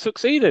he's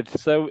succeeded.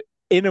 So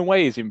in a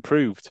way, he's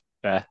improved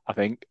there, I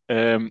think.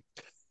 And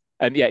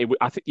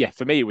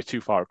for me, it was too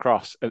far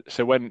across.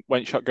 So when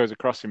shot goes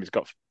across him, he's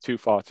got too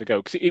far to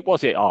go because it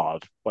was hit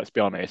hard. Let's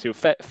be honest, it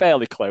was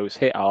fairly close,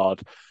 hit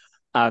hard.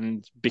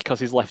 And because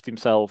he's left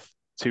himself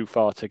too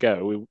far to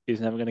go, he's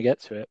never going to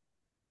get to it.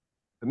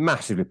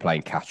 Massively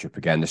playing catch up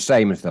again, the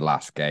same as the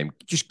last game.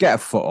 Just get a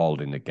foothold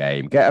in the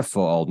game, get a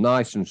foothold,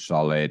 nice and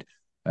solid.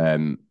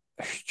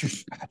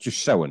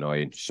 Just so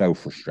annoying, so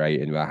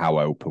frustrating about how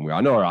open we are.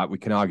 I know, all right, we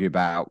can argue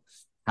about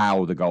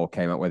how the goal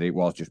came out, whether it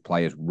was just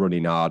players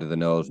running harder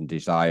than us and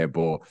desire,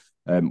 but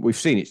we've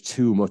seen it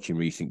too much in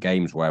recent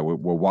games where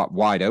we're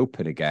wide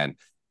open again.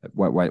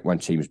 When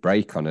teams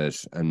break on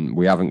us, and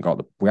we haven't got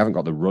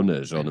the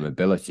runners or the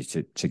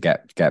mobility to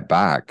get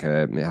back.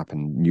 It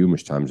happened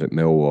numerous times at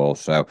Millwall,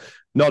 so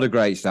not a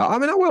great start. I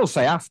mean, I will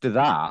say after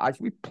that,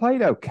 we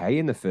played okay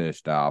in the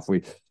first half.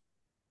 I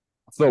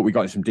thought we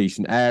got in some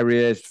decent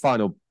areas.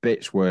 Final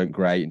bits weren't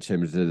great in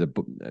terms of the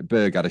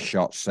Berg had a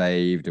shot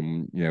saved,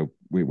 and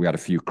we had a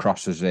few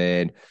crosses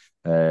in.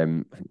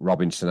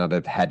 Robinson had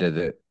a header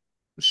that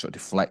sort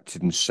of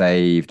deflected and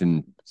saved,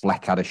 and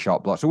Fleck had a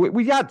shot block. So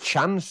we had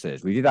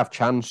chances. We did have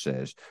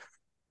chances,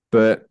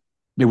 but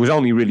there was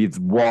only really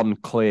one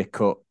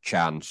clear-cut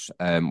chance,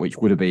 which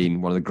would have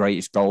been one of the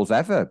greatest goals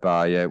ever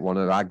by one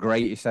of our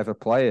greatest ever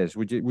players.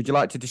 Would you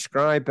like to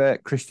describe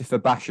Christopher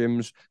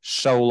Basham's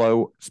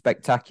solo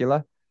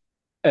spectacular?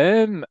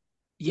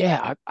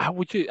 Yeah. How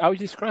would you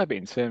describe it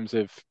in terms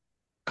of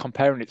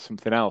comparing it to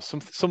something else?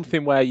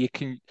 Something where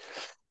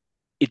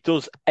it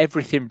does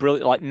everything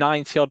brilliant, like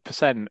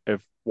 90%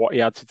 of what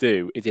he had to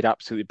do, he did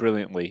absolutely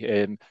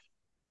brilliantly.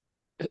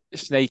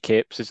 Snake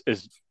hips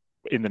as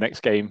in the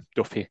next game,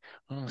 Duffy.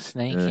 Oh,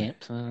 snake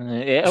hips.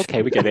 Yeah,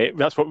 okay, we get it.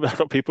 That's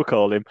what people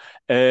call him.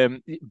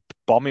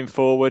 Bombing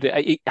forward.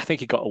 I think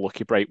he got a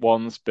lucky break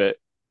once, but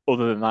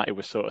other than that, it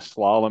was sort of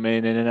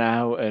slaloming in and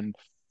out and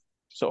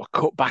sort of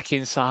cut back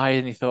inside.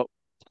 And he thought,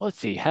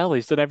 bloody hell,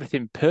 he's done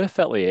everything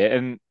perfectly here.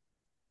 And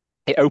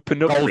it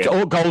opened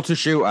up goal to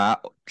shoot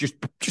at.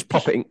 Just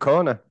pop it in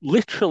corner.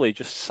 Literally,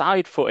 just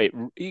side foot it.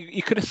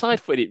 You could have side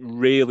footed it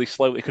really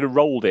slowly. You could have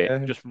rolled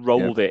it, just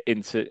rolled it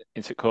into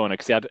corner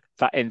because he had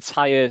that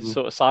entire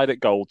sort of side at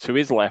goal to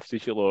his left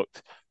as you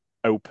looked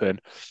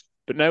open.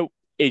 But no,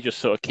 he just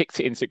sort of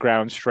kicked it into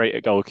ground straight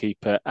at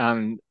goalkeeper,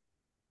 and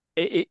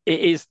it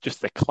is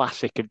just the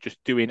classic of just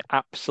doing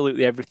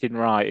absolutely everything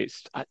right.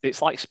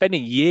 It's like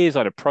spending years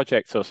on a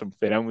project or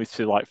something, only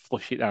to like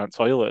flush it down the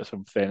toilet or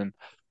something.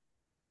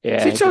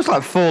 Yeah, he just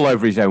like fall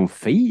over his own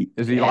feet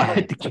as he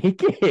had to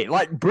kick it.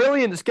 Like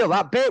brilliant skill.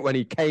 That bit when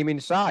he came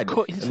inside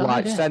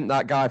and sent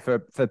that guy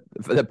for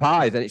the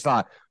pies, and it's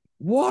like,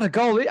 what a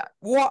goal!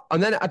 What?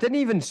 And then I didn't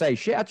even say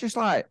shit. I just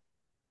like,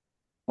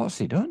 what's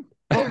he done?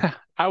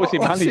 How has he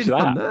managed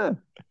that?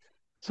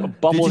 So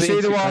did you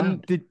see the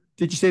one? Did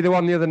you see the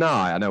one the other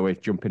night? I know we're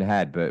jumping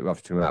ahead, but we're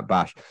talking about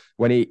Bash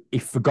when he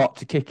forgot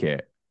to kick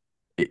it.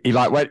 He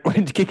like went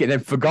to kick it, and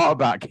then forgot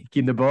about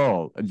kicking the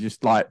ball, and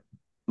just like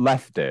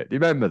left it. Do you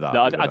remember that?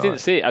 No, I didn't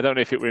see it. I don't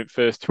know if it were in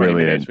first 20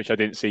 minutes, which I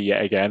didn't see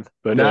yet again.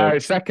 But no,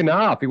 second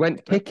half, he went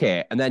to kick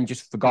it and then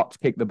just forgot to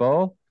kick the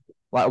ball.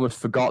 Like almost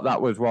forgot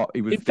that was what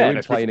he was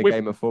doing, playing a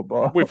game of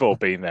football. We've all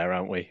been there,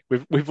 haven't we?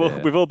 We've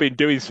all been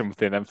doing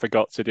something and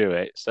forgot to do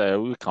it,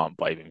 so we can't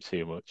blame him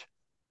too much.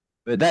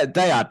 But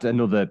they had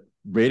another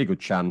really good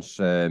chance.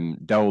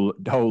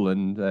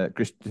 Dolan,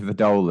 Christopher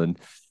Dolan,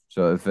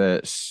 sort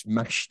of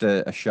smashed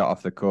a shot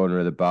off the corner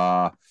of the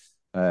bar.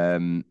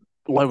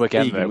 Low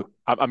again Egan, though.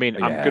 I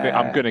mean, I'm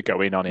yeah, gonna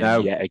go in on him no,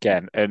 yet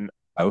again, and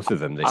both of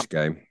them I'm this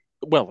game.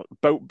 well,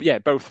 both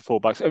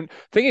fullbacks. And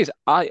thing is,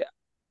 I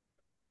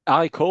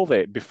called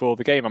it before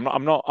the game.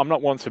 I'm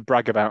not one to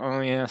brag about.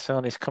 Oh yeah, I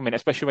saw this coming,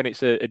 especially when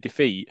it's a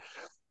defeat.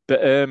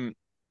 But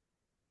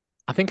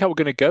I think I was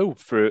going to go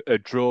for a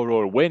draw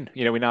or a win,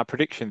 in our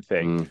prediction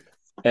thing.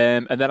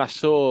 Mm. And then I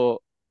saw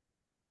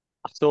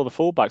the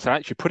fullbacks. And I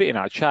actually put it in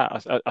our chat.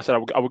 I said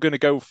I was going to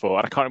go for,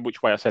 and I can't remember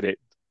which way I said it,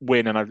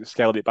 win, and I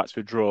scaled it back to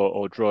a draw,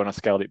 or draw, and I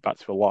scaled it back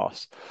to a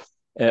loss.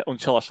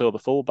 Until I saw the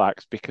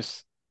fullbacks,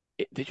 because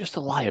they're just a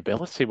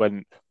liability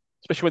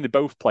especially when they're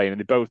both playing and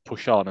they both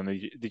push on, and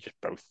they just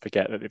both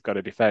forget that they've got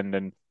to defend.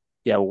 And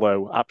yeah,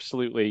 Low,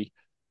 absolutely.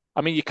 I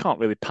mean, you can't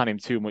really pan him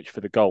too much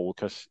for the goal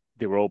because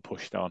they were all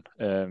pushed on,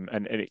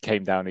 and it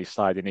came down his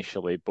side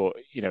initially. But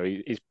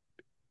he's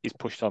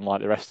pushed on like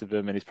the rest of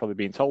them, and he's probably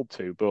being told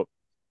to. But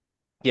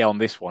yeah, on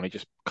this one, he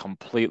just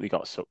completely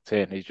got sucked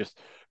in. He's just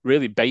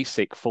really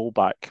basic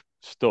fullback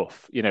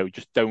stuff.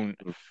 Just don't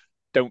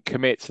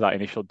commit to that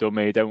initial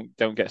dummy.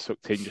 Don't get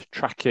sucked in. Just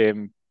track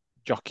him,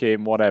 jock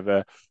him,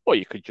 whatever. Or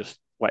you could just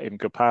let him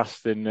go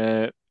past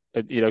and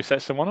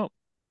set someone up.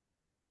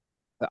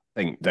 I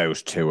think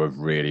those two have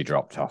really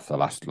dropped off the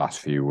last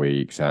few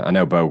weeks. I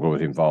know Bogle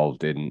was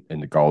involved in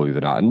the goal the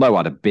other night, and Lowe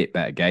had a bit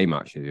better game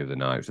actually the other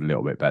night. It was a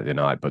little bit better the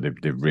night, but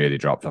they've really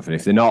dropped off. And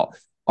if they're not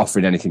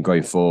offering anything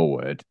going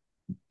forward,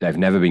 they've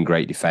never been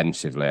great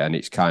defensively, and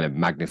it's kind of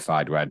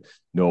magnified when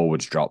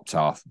Norwood's dropped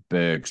off,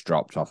 Berg's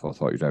dropped off. I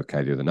thought he was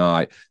okay the other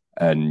night,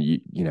 and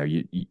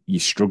you're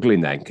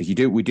struggling then because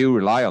we do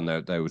rely on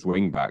those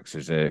wing backs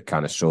as a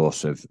kind of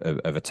source of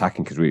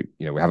attacking because we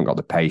haven't got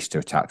the pace to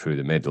attack through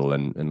the middle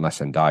and unless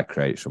Ndai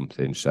creates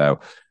something. So,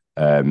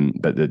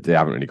 but they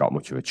haven't really got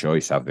much of a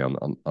choice, have they,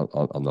 on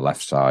the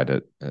left side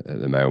at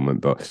the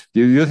moment? But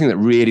the other thing that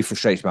really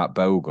frustrates me about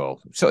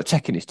Bogle, sort of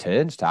taking his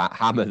turns to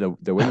hammer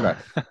the wing back.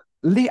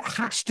 Lee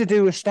has to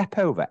do a step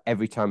over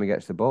every time he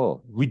gets the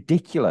ball.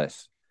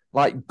 Ridiculous.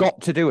 Like,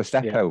 got to do a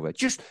step over.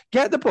 Just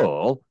get the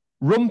ball,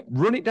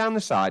 run it down the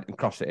side and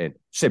cross it in.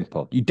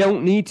 Simple. You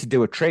don't need to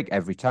do a trick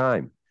every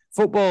time.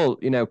 Football,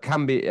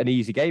 can be an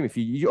easy game if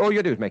all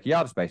you do is make a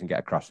yard of space and get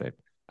a cross in.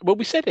 Well,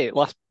 we said it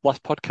last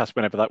podcast,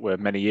 whenever that were,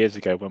 many years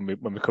ago, when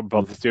we couldn't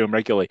bother to do them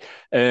regularly.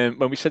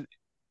 When we said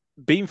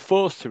being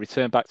forced to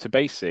return back to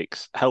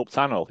basics helped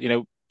Anil.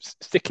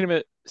 Sticking him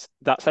at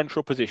that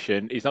central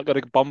position, he's not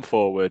going to bomb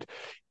forward.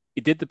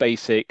 He did the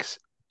basics.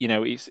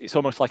 It's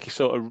almost like he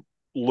sort of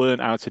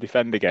learned how to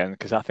defend again,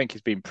 because I think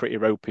he's been pretty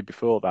ropey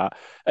before that,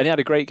 and he had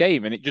a great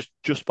game. And it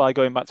just by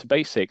going back to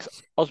basics,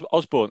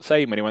 Osborne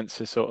saying when he went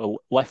to sort of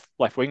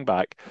left wing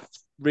back,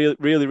 really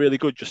really really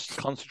good, just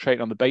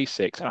concentrating on the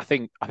basics. And I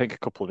think a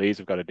couple of these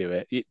have got to do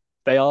it.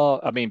 They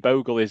are. I mean,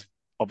 Bogle is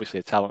obviously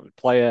a talented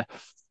player,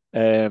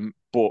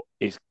 but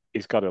he's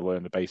got to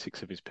learn the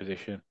basics of his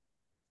position.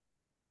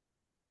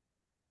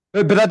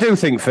 But I do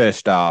think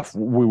first half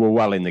we were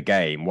well in the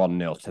game,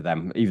 1-0 to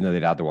them, even though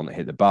they'd had the one that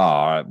hit the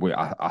bar.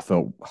 I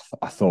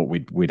thought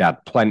we'd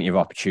had plenty of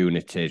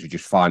opportunities.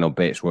 Just final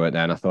bits weren't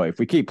there. And I thought if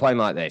we keep playing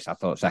like this, I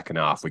thought second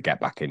half we'd get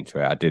back into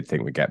it. I did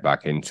think we'd get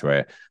back into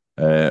it.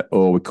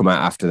 Or we'd come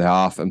out after the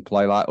half and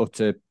play like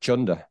utter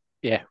chunder.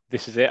 Yeah,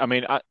 this is it. I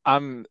mean,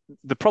 I'm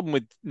the problem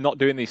with not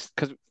doing these,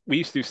 because we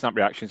used to do snap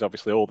reactions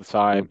obviously all the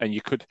time, and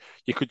you could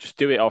just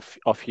do it off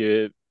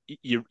you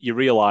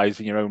realise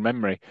in your own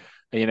memory,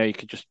 and you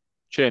could just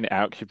churn it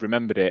out because you've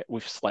remembered it.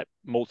 We've slept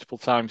multiple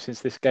times since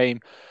this game,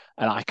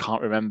 and I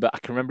can't remember. I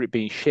can remember it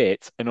being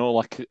shit, and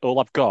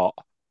I've got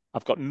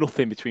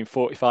nothing between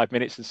 45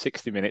 minutes and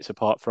 60 minutes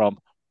apart from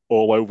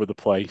all over the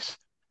place,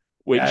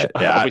 which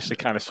obviously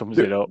kind of sums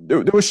it up.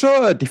 There was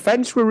sort of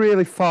defence were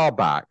really far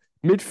back.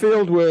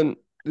 Midfield weren't.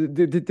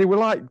 They were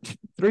like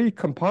three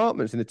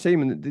compartments in the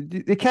team, and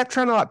they kept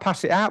trying to like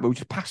pass it out, but we were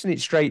just passing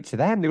it straight to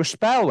them. They were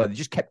spell, they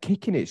just kept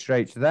kicking it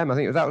straight to them. I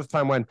think that was the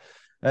time when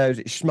was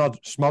it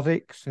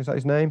Schmozics? Is that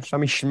his name?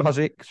 Sammy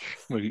Schmozics.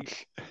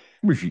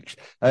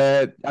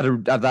 Had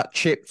that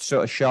chipped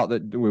sort of shot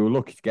that we were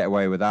lucky to get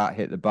away with that.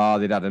 Hit the bar.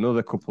 They'd had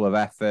another couple of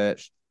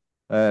efforts.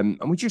 And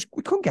we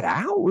couldn't get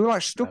out. We were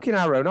like stuck in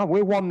our own half.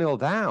 We're 1-0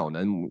 down,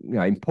 and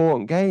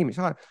important game. It's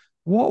like,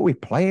 what are we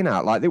playing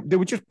at? Like they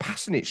were just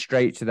passing it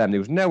straight to them.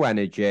 There was no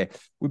energy.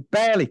 We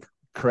barely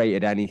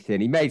created anything.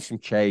 He made some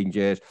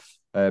changes.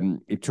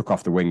 He took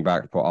off the wing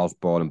back, put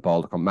Osborne and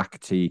Baldock on.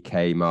 McAtee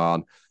came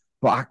on.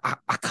 But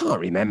I can't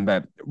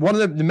remember. One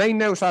of the main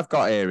notes I've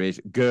got here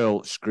is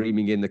girl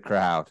screaming in the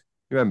crowd.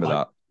 You remember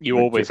that? You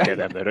always get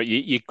them, though.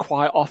 You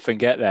quite often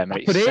get them.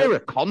 I could hear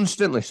it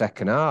constantly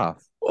second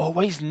half.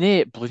 Always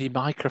near bloody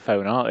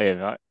microphone, aren't they?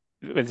 Like,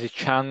 when there's a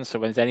chance or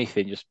when there's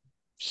anything, just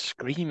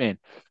screaming.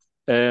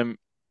 Like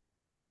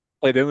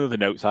the other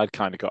notes I'd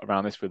kind of got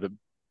around this with the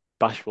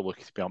Bashful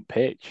looking to be on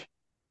pitch.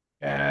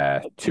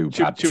 Yeah, too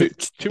bad. Two or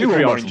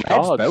three orange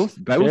cards.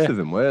 Both of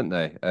them, weren't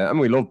they? And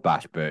we love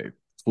Bash, but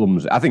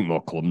clumsy. I think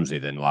more clumsy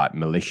than like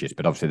malicious,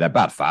 but obviously they're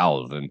bad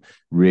fouls and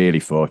really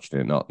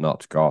fortunate not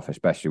to go off,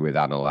 especially with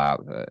Anel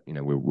out.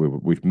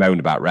 We've moaned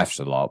about refs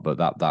a lot, but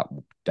that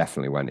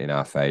definitely went in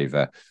our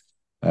favour.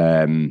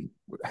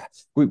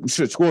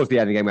 Towards the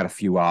end of the game, we had a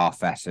few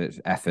half efforts.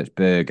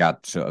 Berg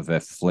had sort of a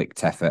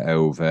flicked effort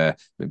over.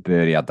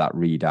 Birdie had that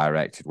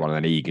redirected one,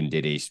 and then Egan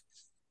did his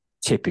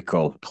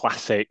typical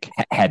classic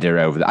header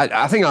over.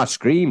 I think I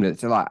screamed.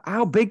 It's like,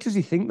 how big does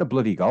he think the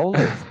bloody goal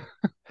is?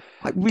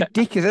 Like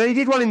ridiculous. And he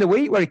did one in the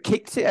week where he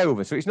kicked it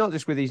over, so it's not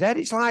just with his head.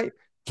 It's like,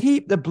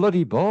 keep the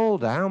bloody ball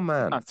down,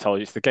 man. I told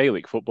you, it's the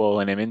Gaelic football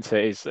in him, isn't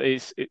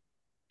it?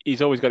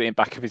 He's always got it in the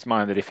back of his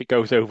mind that if it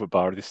goes over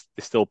bar, there's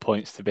still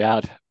points to be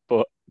had.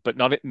 But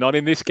not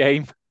in this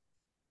game.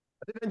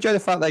 I did enjoy the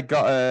fact they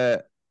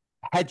got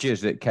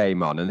Hedges that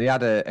came on, and they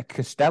had a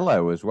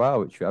Costello as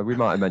well, which we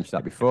might have mentioned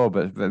that before,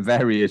 but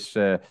various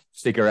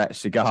cigar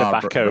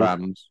tobacco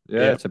brands,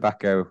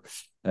 tobacco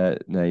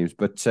names.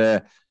 But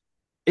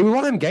it was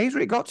one of them games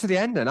where it got to the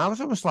end, and I was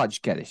almost like,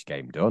 just get this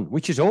game done,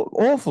 which is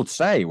awful to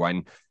say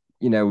when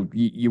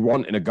you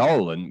wanting a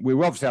goal, and we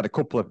obviously had a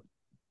couple of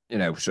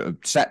sort of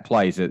set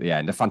plays at the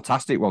end. A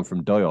fantastic one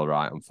from Doyle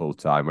right on full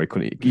time where he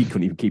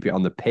couldn't even keep it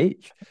on the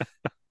pitch.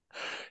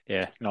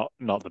 Yeah, not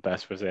the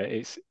best, was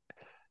it?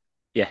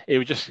 It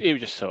was just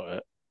sort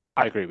of.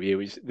 I agree with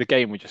you. The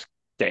game was just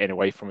getting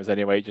away from us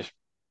anyway. Just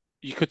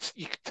you could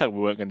tell we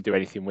weren't going to do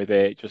anything with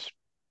it. Just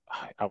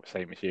I was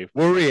same as you.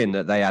 Worrying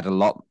that they had a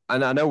lot,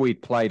 and I know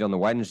we'd played on the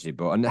Wednesday,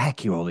 but and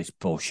heck, you all this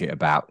bullshit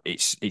about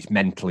it's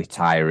mentally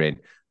tiring.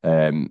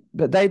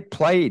 But they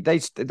played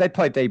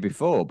day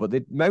before,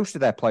 but most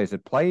of their players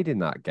had played in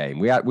that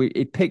game.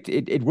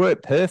 It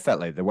worked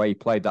perfectly the way he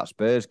played that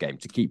Spurs game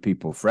to keep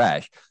people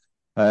fresh.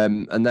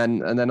 And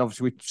then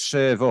obviously we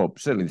serve up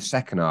certainly the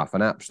second half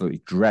an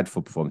absolutely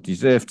dreadful performance,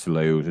 deserved to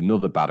lose,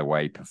 another bad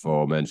away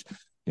performance.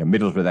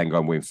 Middlesbrough then go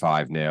and win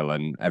 5-0,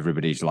 and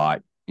everybody's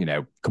like,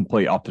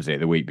 complete opposite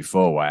the week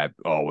before, where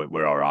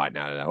we're all right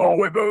now. Oh,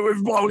 we've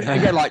blown it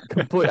again, like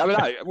complete. I mean,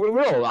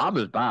 we're all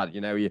as bad,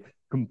 you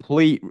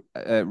complete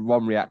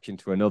one reaction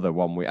to another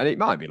 1 week, and it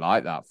might be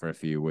like that for a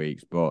few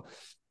weeks, but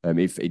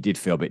if it did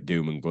feel a bit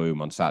doom and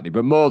gloom on Saturday,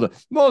 but more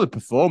the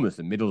performance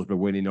than Middlesbrough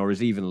winning or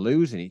is even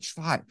losing. It's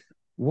like,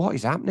 what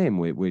is happening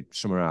with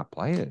some of our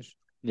players?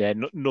 Yeah,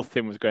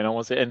 nothing was going on,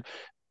 was it?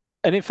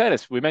 And in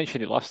fairness, we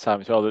mentioned it last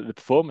time as well that the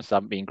performance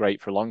haven't been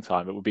great for a long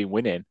time, but we've been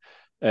winning.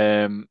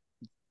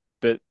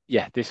 But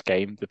yeah, this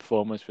game the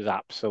performance was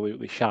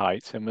absolutely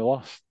shite, and we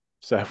lost.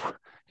 So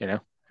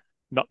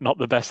not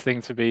the best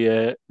thing to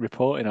be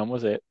reporting on,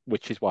 was it?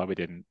 Which is why we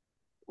didn't.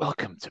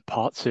 Welcome to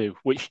part 2,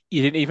 which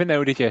you didn't even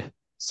know, did you?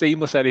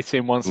 Seamless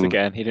editing once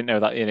again. You didn't know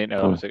that. You didn't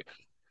know that was it.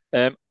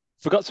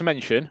 Forgot to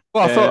mention.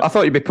 Well, I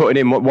thought you'd be putting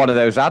in one of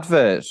those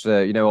adverts.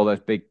 All those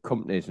big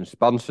companies and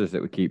sponsors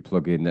that we keep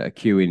plugging that are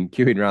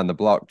queuing around the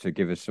block to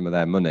give us some of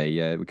their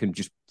money. We can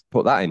just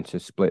put that in to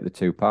split the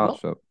two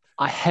parts up.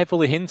 I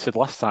heavily hinted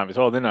last time as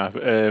well, didn't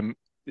I?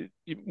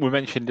 We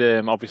mentioned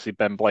obviously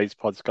Ben Blades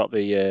Pod's got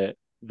the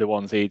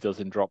ones he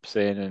does and drops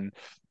in, and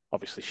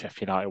obviously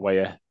Sheffield United way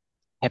are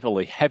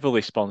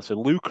heavily sponsored,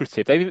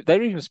 lucrative.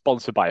 They're even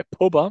sponsored by a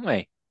pub, aren't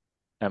they?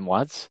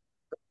 Lads,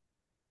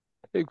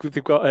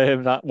 they've got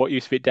that what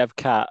used to be Dev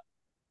Cat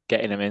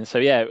getting them in. So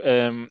we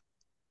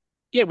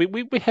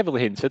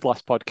heavily hinted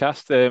last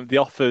podcast. The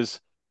offers,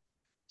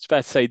 it's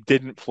fair to say,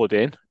 didn't flood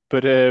in.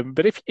 But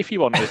if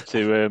you want us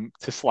to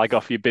slag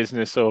off your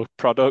business or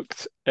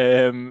product,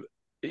 give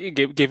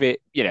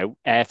it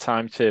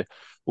airtime to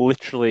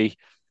literally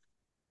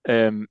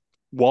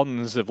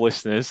ones of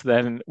listeners,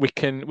 then we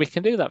can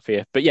do that for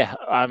you. But yeah,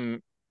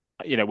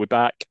 we're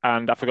back,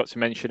 and I forgot to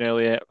mention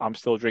earlier, I'm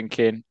still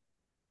drinking.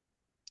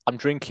 I'm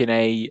drinking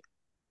a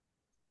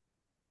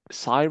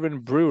Siren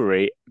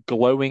Brewery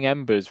Glowing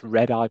Embers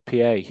Red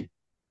IPA.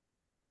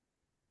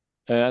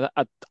 I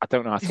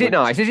don't know. Is it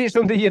nice? Is it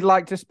something you'd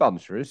like to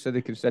sponsor us so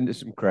they can send us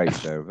some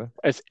crates over?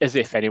 As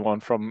if anyone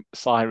from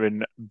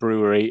Siren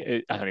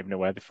Brewery, I don't even know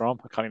where they're from.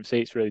 I can't even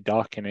see. It's really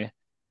dark in here.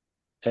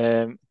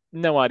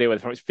 No idea where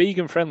they're from. It's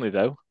vegan friendly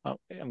though. I'm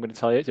going to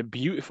tell you, it's a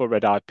beautiful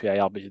red IPA.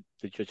 I'll be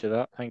the judge of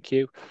that. Thank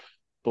you.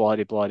 Blah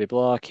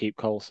blah. Keep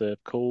cold serve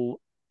cool.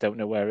 Don't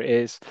know where it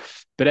is,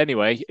 but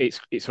anyway,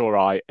 it's all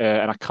right.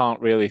 And I can't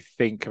really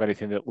think of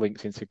anything that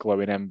links into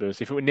Glowing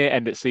Embers. If it were near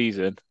end of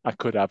season, I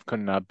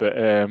couldn't have. But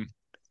I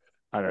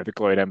don't know, the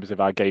Glowing Embers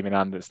of our game in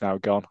hand that's now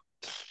gone.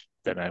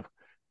 Don't know.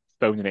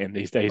 Phoning it in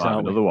these days,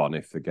 aren't we? Another one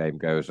if the game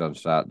goes on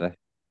Saturday.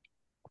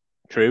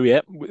 True,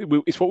 yeah.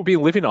 It's what we've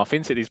been living off,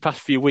 isn't it? These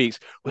past few weeks,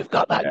 we've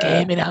got that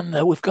game in hand,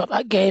 though. We've got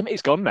that game.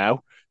 It's gone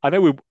now. I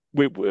know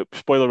we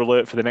spoiler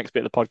alert for the next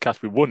bit of the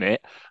podcast. We won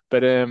it,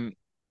 but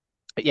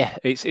yeah,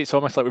 it's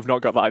almost like we've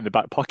not got that in the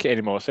back pocket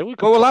anymore. So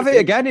we'll have it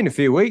again in a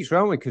few weeks,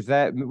 won't we? Because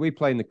we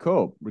play in the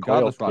cup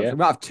regardless. So we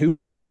might have two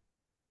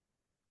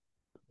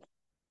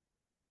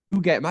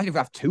games. Imagine if we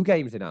have 2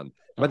 games in hand.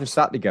 Whether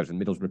Saturday goes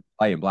and Middlesbrough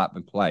play and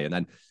Blackburn play, and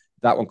then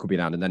that one could be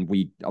in hand, and then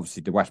we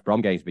obviously the West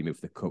Brom game's been moved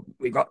for the cup.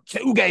 We've got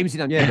 2 games in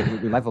hand. Yeah,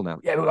 but we're level now.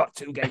 Yeah, we've got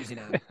 2 games in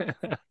hand.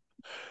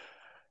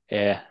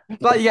 Yeah.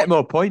 It's like you get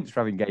more points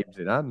for having games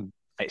in hand.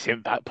 It's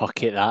in back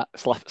pocket that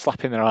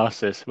slapping their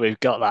asses. We've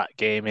got that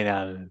game in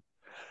hand.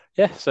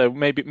 Yeah, so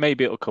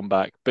maybe it'll come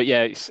back. But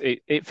yeah,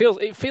 it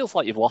feels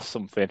like you've lost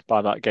something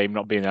by that game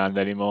not being in hand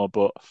anymore.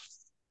 But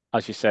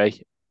as you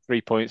say,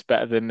 3 points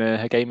better than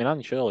a game in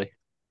hand, surely.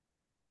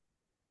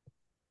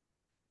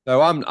 So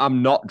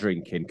I'm not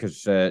drinking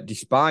because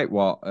despite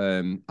what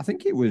I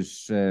think it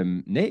was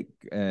Nick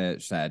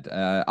said,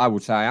 I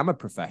would say I am a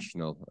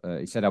professional.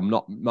 He said I'm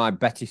not. My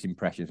Betis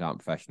impressions aren't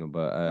professional,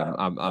 but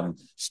I'm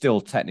still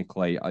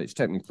technically it's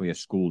technically a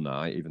school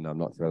night, even though I'm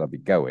not sure I'll be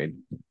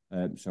going.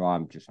 So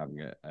I'm just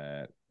having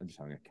a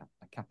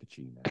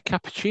cappuccino. A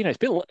cappuccino. It's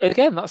been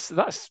again.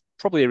 That's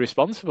probably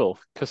irresponsible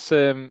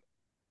because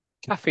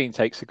caffeine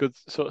takes a good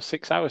sort of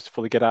 6 hours to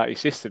fully get out of your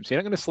system. So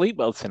you're not going to sleep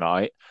well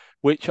tonight,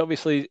 which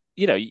obviously,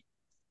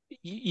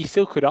 you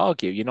still could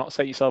argue you're not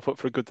setting yourself up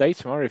for a good day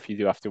tomorrow if you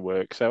do have to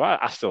work. So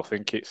I still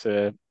think it's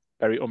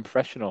very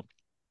unprofessional.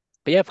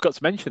 But yeah, I forgot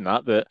to mention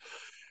that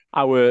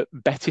our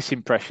Betis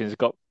impressions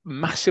got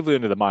massively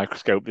under the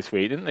microscope this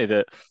week, didn't they?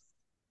 That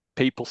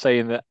people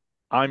saying that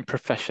I'm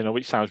professional,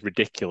 which sounds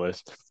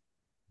ridiculous.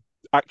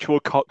 Actual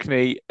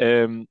Cockney, I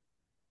can't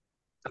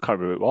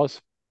remember who it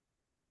was.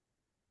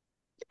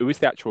 Who is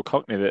the actual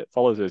Cockney that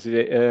follows us? Is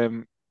it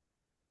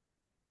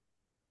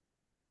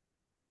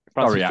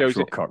Francis Sorry, actual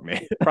Joseph?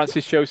 Cockney.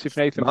 Francis Joseph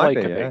Nathan Might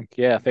Blake, be, I yeah. think.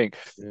 Yeah, I think.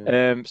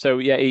 Yeah. So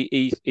yeah,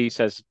 he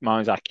says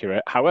mine's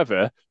accurate.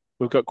 However,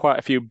 we've got quite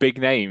a few big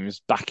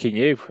names backing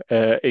you.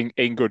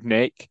 In good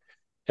Nick.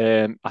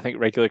 I think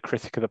regular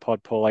critic of the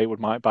pod, Paul Haywood,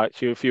 might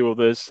back you. A few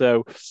others.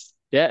 So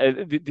yeah,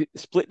 the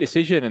split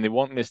decision, and they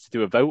want us to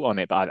do a vote on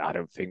it, but I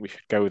don't think we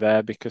should go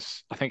there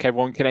because I think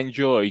everyone can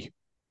enjoy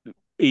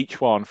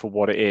each one for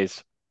what it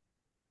is.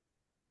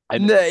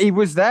 And No, he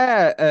was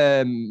there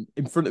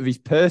in front of his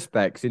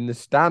perspex in the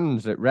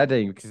stands at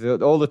Reading because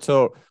all the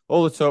talk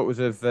was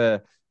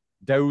of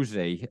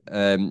Dozy.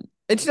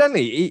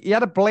 Incidentally, he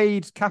had a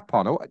Blades cap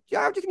on. How do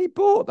you think he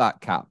bought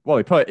that cap? Well,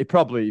 he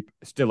probably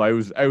still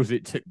owes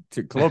it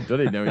to club,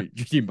 doesn't he? No,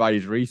 judging by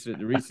his recent.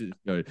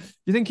 Do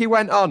you think he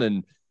went on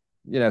and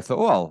thought,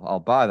 well,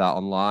 I'll buy that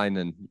online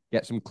and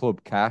get some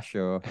club cash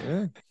or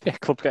yeah.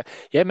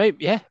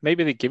 yeah,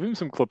 maybe they give him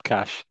some club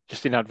cash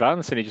just in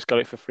advance, and he just got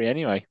it for free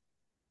anyway.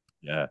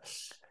 Yeah.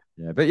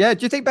 Yeah, but yeah,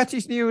 do you think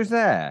Betis knew he was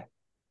there?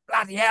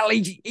 Bloody hell,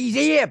 he's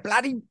here,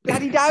 bloody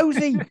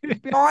Dozy. He's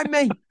behind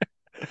me.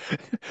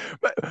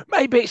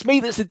 Maybe it's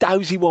me that's the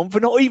dozy one for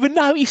not even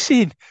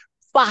noticing.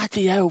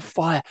 Bloody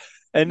hellfire!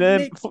 And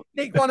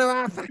Nick one of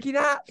our fucking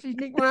hats. He's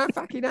nicked one of our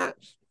fucking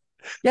hats.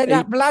 Get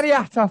that bloody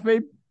hat off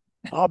him.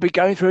 I'll be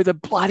going through the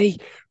bloody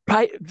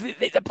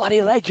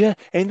ledger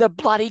in the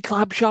bloody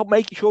club shop,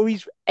 making sure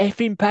he's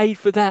effing paid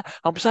for that.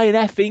 I'm saying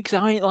effing because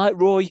I ain't like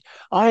Roy.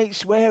 I ain't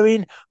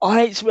swearing.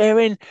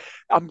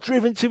 I'm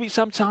driven to it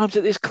sometimes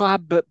at this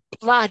club, but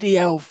bloody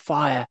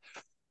hellfire.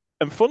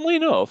 And funnily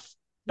enough,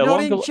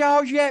 Not in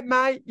charge yet,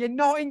 mate. You're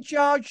not in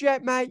charge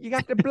yet, mate. You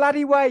have to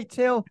bloody wait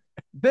till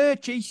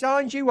Birchie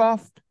signs you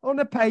off on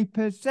the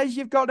papers, says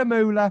you've got a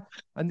moolah,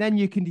 and then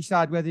you can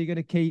decide whether you're going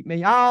to keep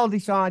me. I'll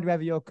decide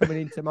whether you're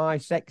coming into my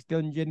sex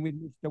dungeon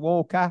with Mr.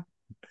 Walker.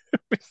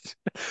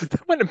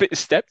 That went a bit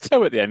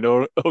steptoe at the end,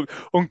 or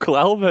Uncle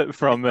Albert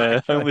from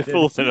Only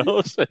Fools and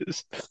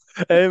Horses.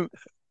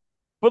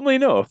 Funnily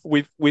enough,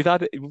 we've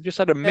just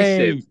had a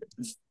missive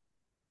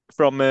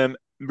from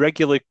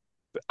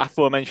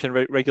aforementioned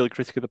regular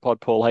critic of the pod,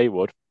 Paul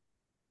Haywood.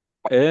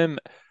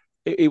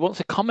 He wants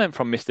a comment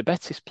from Mr.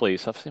 Betis,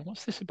 please. I've seen,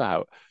 what's this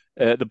about?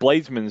 The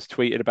Bladesman's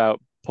tweeted about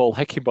Paul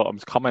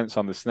Heckingbottom's comments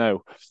on the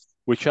snow,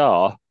 which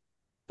are,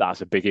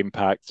 that's a big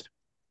impact.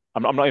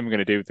 I'm not even going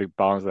to do the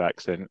Barnsley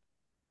accent.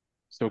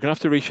 So we're going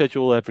to have to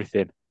reschedule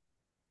everything.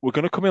 We're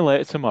going to come in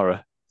later tomorrow.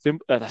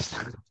 That's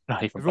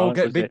not even We'll all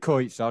get big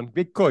coits on.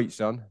 Boys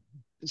are going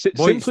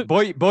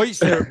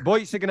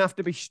to have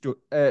to be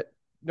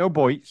no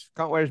boys.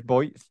 Can't wear his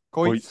boys.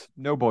 Coits,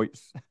 no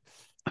boys.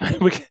 We're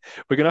going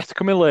to have to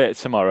come in later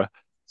tomorrow,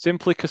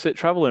 simply because at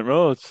Travelling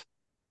Roads,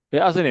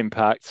 it has an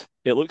impact.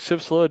 It looks to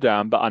have slowed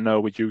down, but I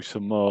know we're due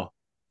some more.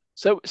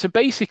 So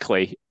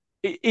basically,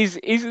 he's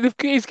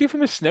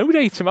giving a snow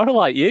day tomorrow,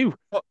 like you.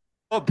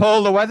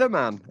 Paul the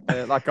weatherman,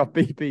 like on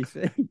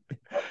BBC.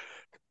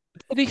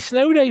 The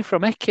snow day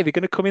from Eke, they're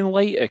going to come in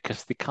later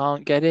because they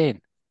can't get in.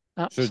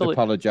 Absolutely. Should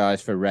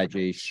apologise for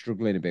Reggie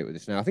struggling a bit with the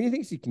snow. I think he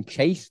thinks he can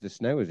chase the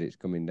snow as it's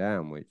coming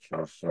down, which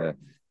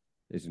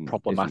isn't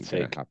problematic. Isn't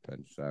going to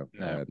happen. So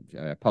no.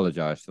 I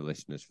apologise to the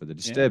listeners for the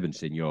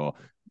disturbance in your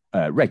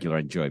regular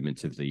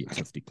enjoyment of the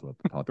Tufty Club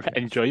podcast.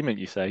 Enjoyment,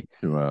 you say?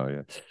 Well,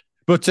 yeah.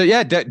 But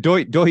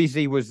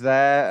Doisy was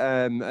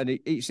there, and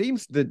it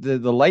seems the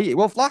late.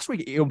 Well, last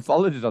week he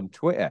unfollowed us on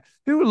Twitter.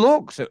 Who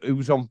looks at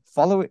who's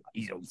unfollowing?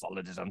 He's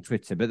unfollowed us on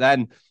Twitter, but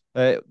then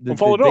the big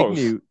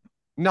new.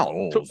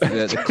 No,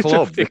 the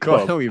club. The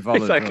club.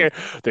 It's like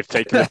they've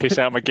taken the piss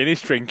out of my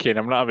Guinness drinking.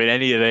 I'm not having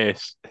any of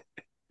this.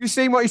 You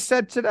seen what he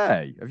said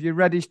today? Have you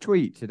read his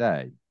tweet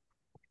today?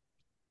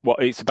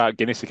 What, it's about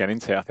Guinness again,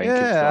 isn't it? I think.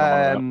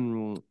 Yeah.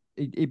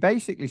 he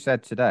basically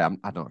said today, I'm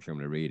not sure I'm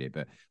going to read it,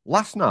 but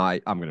last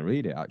night, I'm going to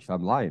read it, actually.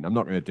 I'm lying. I'm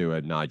not going to do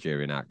a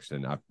Nigerian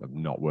accent. I've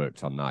not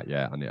worked on that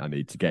yet. I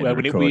need to get in Well,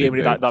 the we recording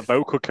need booth. that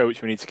vocal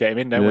coach. We need to get him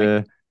in, don't we?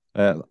 Yeah.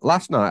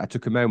 Last night, I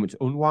took a moment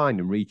to unwind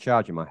and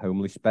recharge in my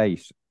homely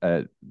space.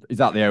 Is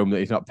that the home that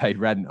he's not paid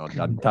rent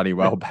on? Danny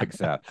Welbeck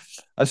said.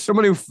 As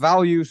someone who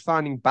values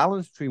finding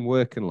balance between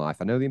work and life,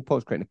 I know the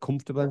importance of creating a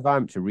comfortable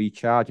environment to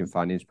recharge and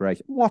find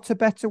inspiration. What a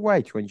better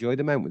way to enjoy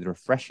the moment with a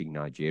refreshing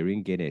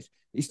Nigerian Guinness.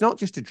 It's not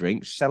just a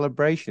drink, it's a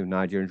celebration of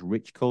Nigerians'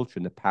 rich culture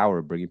and the power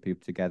of bringing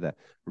people together.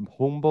 From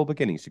humble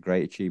beginnings to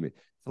great achievement,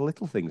 the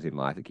little things in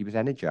life that keep us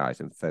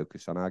energized and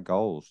focused on our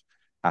goals.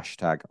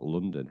 Hashtag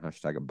London,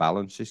 hashtag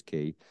balance is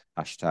key,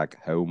 hashtag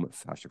home,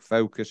 hashtag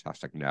focus,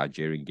 hashtag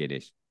Nigerian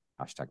Guinness,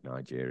 hashtag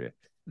Nigeria.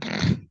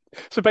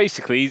 So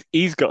basically,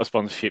 he's got a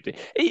sponsorship.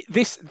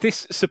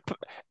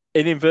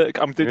 In invert,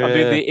 I'm doing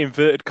the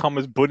inverted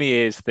commas bunny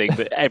ears thing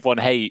that everyone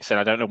hates,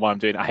 and I don't know why I'm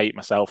doing it. I hate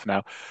myself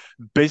now.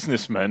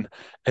 Businessman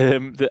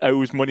that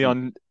owes money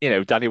on,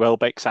 Danny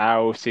Welbeck's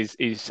house, is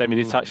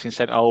semi-detached in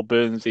St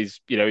Albans,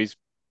 he's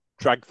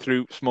dragged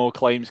through small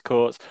claims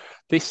courts.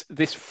 This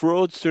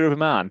fraudster of a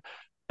man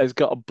has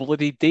got a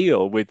bloody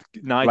deal with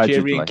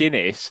Nigerian Allegedly.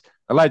 Guinness.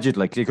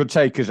 Allegedly, because he could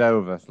take us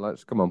over. So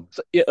let's come on.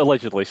 So, yeah,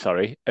 allegedly,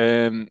 sorry.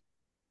 Yeah,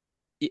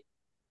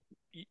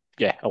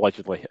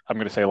 allegedly. I'm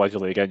going to say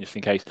allegedly again, just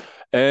in case.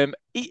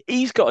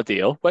 He's got a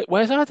deal. Wait,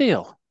 where's our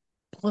deal?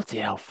 Bloody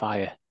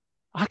hellfire!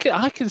 I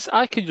can just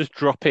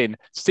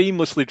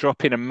seamlessly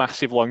drop in a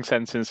massive long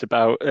sentence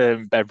about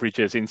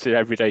beverages into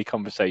everyday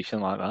conversation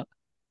like that.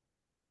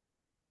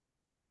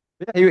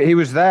 Yeah, he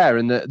was there,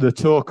 and the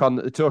talk on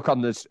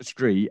the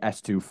street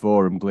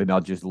S24 and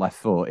Glenodge's left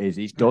foot is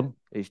it's done,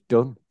 it's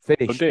done, Good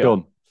finished, deal.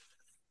 done.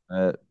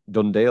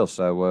 Done deal.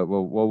 So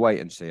we'll wait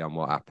and see on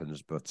what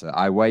happens. But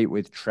I wait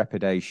with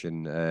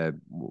trepidation,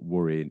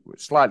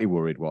 slightly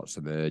worried what's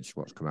emerged,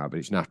 what's come out. But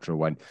it's natural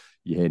when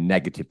you hear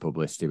negative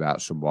publicity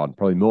about someone,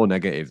 probably more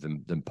negative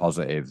than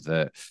positive.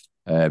 That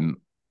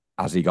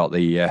has he got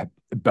the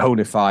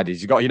bona fides?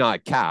 He's got a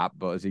United cap,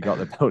 but has he got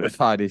the bona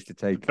fides to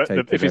take If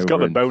it he's got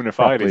over the and bona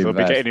properly fides, he'll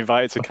be invest? getting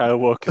invited to Kyle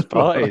Walker's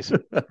parties.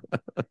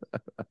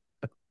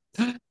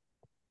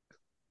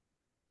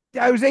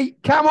 Josie,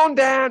 come on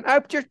down.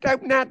 Just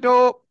open that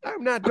door.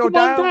 Open that door.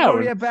 Come on Don't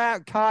worry down.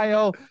 about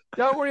Kyle.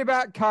 Don't worry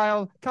about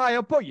Kyle.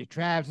 Kyle, put your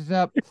trousers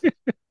up.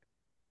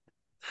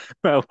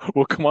 Well,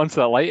 we'll come on to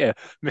that later.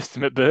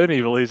 Mr.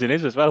 McBurney was losing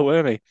his as well,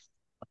 weren't he?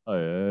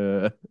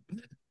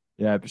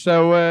 Yeah.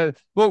 So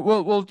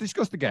we'll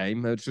discuss the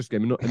game. Discuss the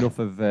game. Enough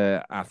of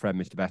our friend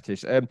Mr.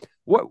 Bettis.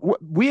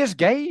 Where's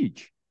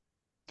Gage?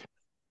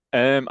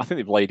 I think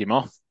they've laid him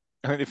off.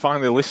 I think they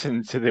finally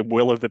listened to the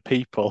will of the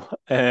people.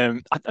 I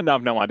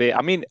have no idea.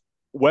 I mean,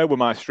 where were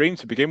my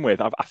streams to begin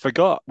with? I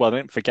forgot. Well, I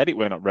didn't forget it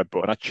weren't on Red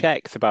Button. I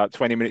checked about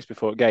 20 minutes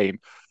before the game.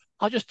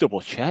 I'll just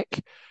double check.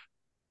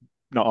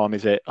 Not on,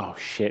 is it? Oh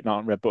shit, not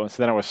on Red Button.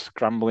 So then I was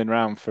scrambling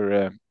around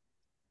for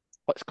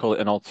let's call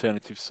it an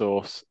alternative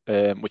source,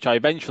 which I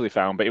eventually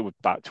found, but it was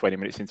about 20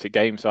 minutes into the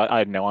game, so I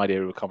had no idea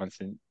who were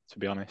commenting, to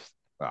be honest.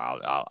 Well,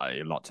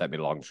 it'll not take me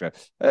long.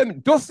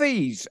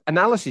 Duffy's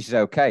analysis is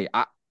okay.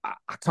 I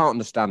can't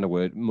understand a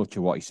word much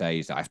of what he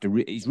says.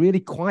 He's really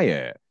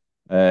quiet,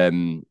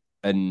 and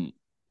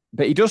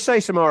but he does say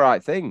some all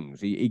right things.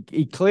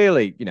 He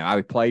clearly, how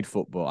he played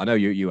football. I know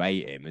you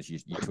hate him, as you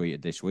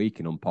tweeted this week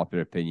in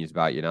unpopular opinions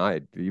about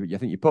United. I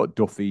think you put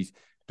Duffy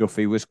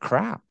was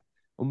crap,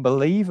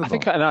 unbelievable. I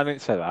think I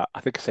didn't say that.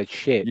 I think I said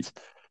shit.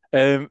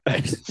 No,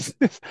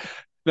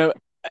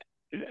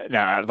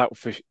 no, that was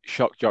for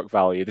shock jock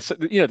value.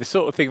 The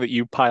sort of thing that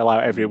you pile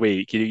out every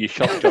week. Your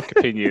shock jock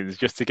opinions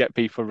just to get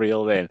people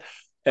reeled in.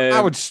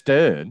 Howard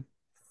Stern.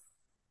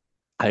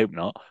 I hope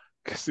not,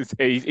 because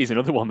he's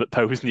another one that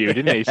posed nude,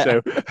 didn't he?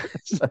 So,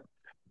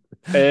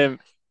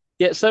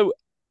 yeah. So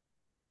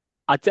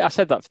I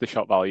said that for the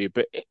shock value,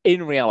 but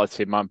in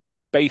reality, my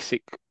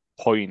basic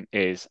point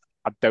is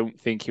I don't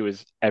think he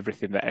was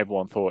everything that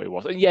everyone thought he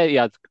was. And yeah, he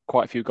had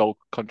quite a few goal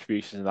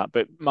contributions in that,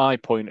 but my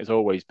point has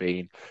always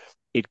been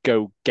he'd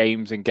go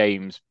games and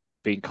games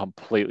being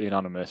completely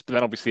anonymous, but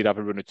then obviously he'd have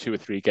a run of 2 or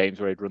 3 games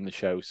where he'd run the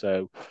show.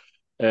 So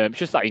it's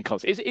just that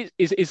inconsistent.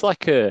 It's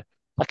like a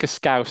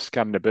Scouse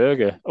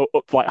Skanderberger,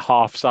 up like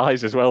half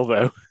size as well,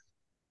 though.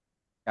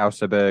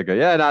 Burger.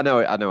 Yeah, no,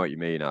 I know what you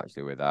mean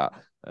actually with that.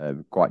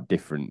 Quite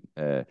different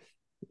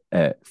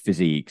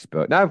physiques,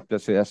 but no,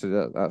 that's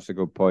a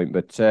good point.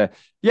 But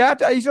yeah,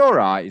 he's all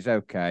right. He's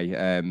okay.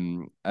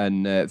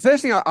 And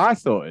first thing I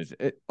thought is,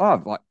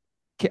 I've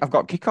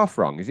got kickoff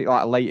wrong. Is it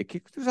like a later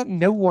kick? There's like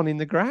no one in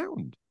the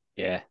ground.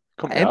 Yeah,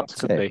 could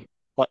be.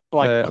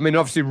 I mean,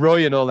 obviously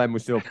Roy and all them were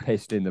still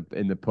pissed in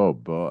the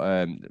pub,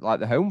 but like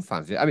the home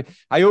fans. I mean,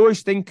 I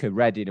always think of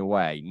Reading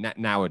away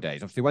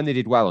nowadays. Obviously, when they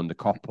did well under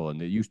Coppell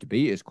and they used to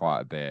beat us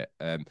quite a bit,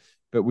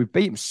 but we've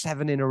beat them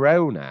 7 in a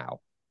row now.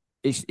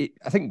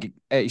 I think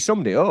he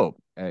summed it up.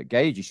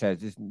 Gage, he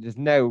says, there's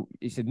no,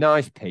 it's a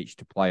nice pitch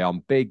to play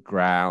on, big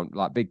ground,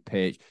 like big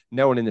pitch,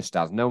 no one in the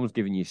stands, no one's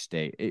giving you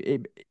stick.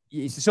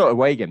 It's the sort of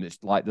away game that's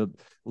like the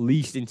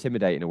least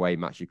intimidating away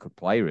match you could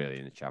play, really,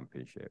 in the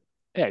Championship.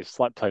 Yeah, it's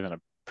like playing on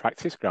a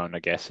practice ground, I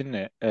guess, isn't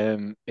it?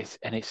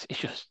 It's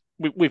just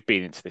we've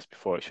been into this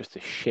before. It's just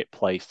a shit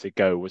place to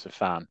go as a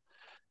fan,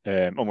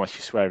 unless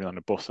you're swearing on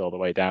a bus all the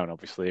way down,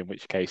 obviously, in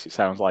which case it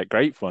sounds like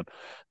great fun.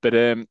 But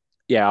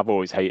yeah, I've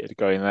always hated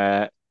going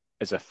there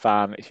as a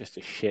fan. It's just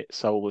a shit,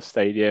 soulless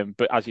stadium.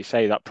 But as you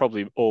say, that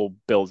probably all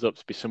builds up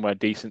to be somewhere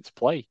decent to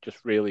play. Just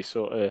really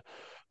sort of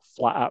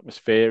flat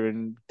atmosphere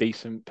and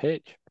decent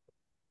pitch.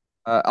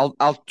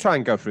 I'll try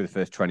and go through the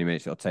first 20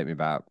 minutes. It'll take me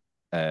about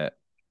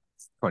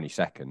 20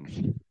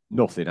 seconds.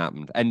 Nothing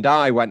happened. And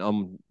I went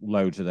on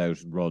loads of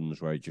those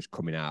runs where he's just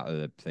coming out of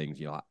the things.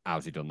 You're like,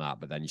 how's he done that?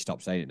 But then you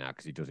stop saying it now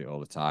because he does it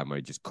all the time where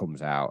he just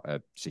comes out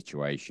of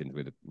situations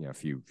with a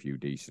few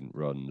decent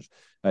runs.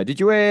 Did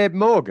you hear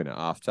Morgan at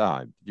half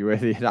time? Did you hear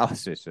the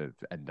analysis of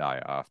Endai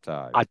at half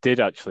time? I did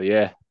actually,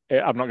 yeah.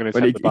 I'm not going to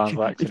take the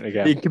Barnsley accent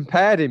again. He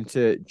compared him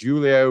to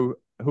Julio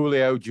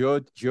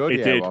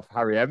Giorgio off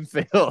Harry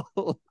Enfield.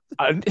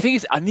 The thing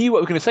is, I knew what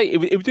we were going to say.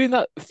 It was doing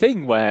that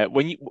thing where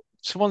when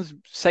someone's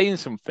saying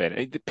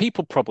something,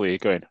 people probably are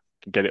going,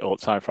 can get it all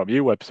the time from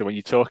you, Webster, when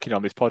you're talking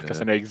on this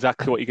podcast. I know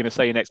exactly what you're going to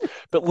say next.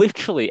 But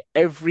literally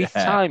every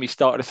time he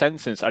started a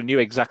sentence, I knew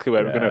exactly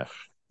where we're going to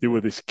do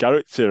with this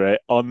character, right?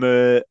 On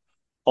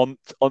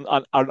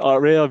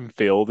our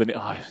Enfield,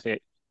 and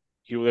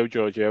Julio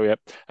Giorgio, yeah,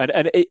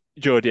 and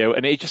Giorgio,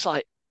 and it just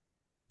like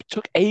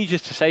took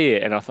ages to say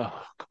it, and I thought,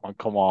 oh,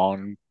 come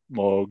on,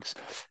 Morgs.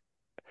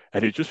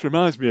 And it just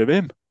reminds me of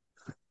him.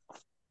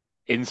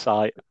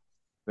 Insight.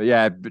 But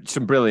yeah,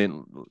 some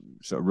brilliant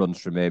sort of runs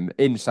from him.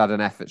 Inside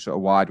an effort, sort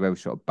of wide, where we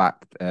sort of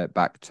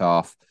backed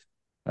off.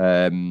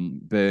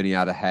 Bernie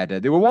had a header.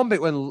 There were one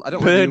bit when I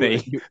don't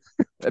Bernie.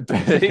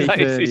 Bernie.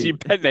 Is your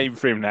pet name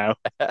for him now?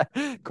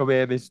 Come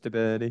here, Mr.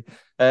 Bernie.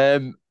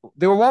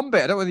 There were one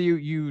bit. I don't know whether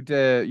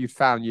you'd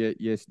found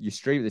your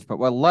stream at this point.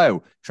 Well,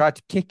 Lowe tried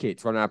to kick it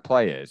to one of our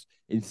players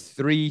in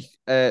 3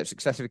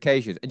 successive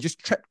occasions, and just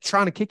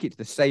trying to kick it to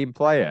the same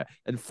player,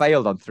 and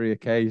failed on 3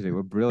 occasions. It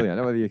was brilliant. I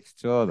don't know whether you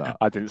saw that.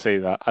 I didn't see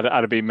that. I'd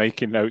have been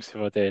making notes if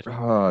I did.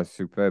 Oh,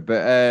 super!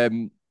 But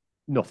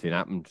nothing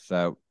happened.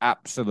 So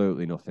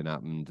absolutely nothing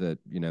happened. It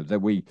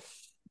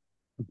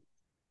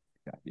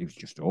was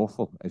just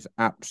awful. It's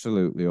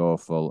absolutely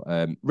awful.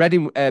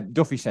 Reading,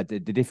 Duffy said they're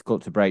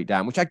difficult to break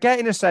down, which I get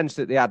in a sense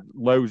that they had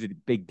loads of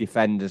big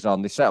defenders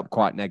on. They set up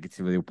quite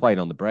negatively. They were playing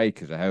on the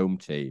break as a home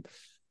team.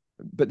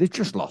 But they've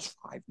just lost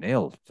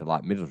 5-0 to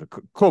like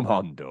Middlesbrough. Come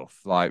on, Duff.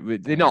 Like,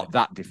 they're not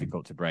that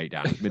difficult to break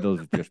down.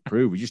 Middlesbrough just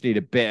proved. We just need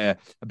a bit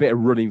of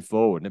running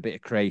forward and a bit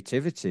of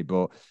creativity.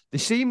 But they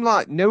seem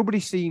like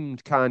nobody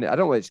seemed kind of, I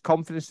don't know, it's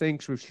confidence thing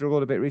because we've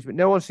struggled a bit recently,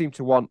 but no one seemed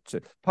to want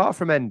to, apart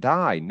from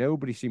Endai,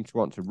 nobody seemed to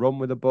want to run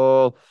with the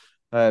ball.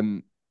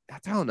 I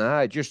don't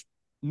know. Just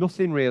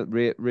nothing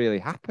really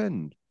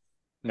happened.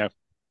 No.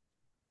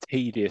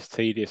 Tedious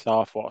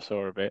half what I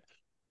saw of it.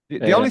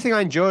 The only thing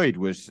I enjoyed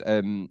was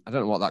I don't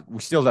know what that. We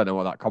still don't know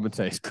what that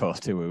commentator's called.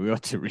 Do we? We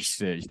ought to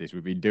research this.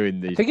 We've been doing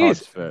these. The thing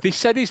is, they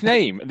said his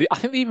name. I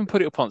think they even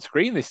put it up on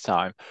screen this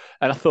time,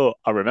 and I thought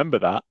I remember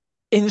that.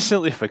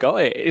 Instantly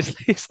forgot it.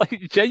 It's like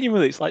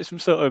genuinely, it's like some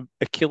sort of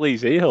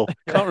Achilles heel.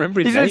 Can't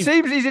remember his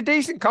name. He's a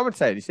decent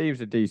commentator. He seems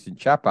a decent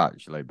chap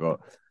actually, but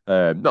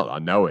not that I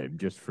know him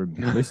just from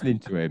listening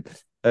to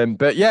him.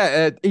 But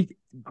yeah,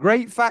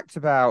 great fact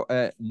about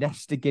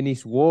Nesta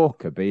Guinness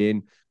Walker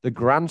being the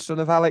grandson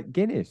of Alec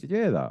Guinness. Did you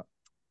hear that?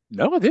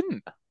 No, I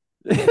didn't.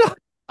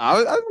 I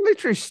was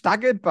literally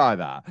staggered by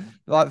that.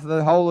 Like for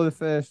the whole of the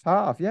first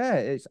half. Yeah,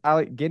 it's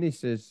Alec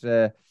Guinness's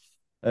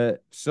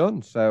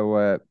son.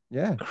 So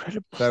yeah.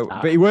 Incredible. So,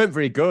 but he weren't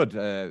very good.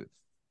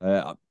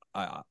 I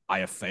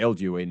have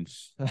failed you,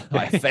 Ince.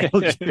 I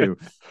failed you.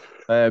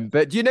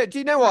 But do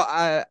you know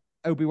what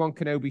Obi-Wan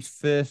Kenobi's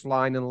first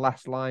line and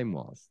last line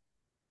was?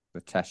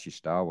 The test your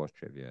Star Wars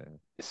trivia.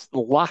 The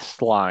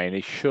last line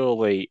is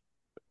surely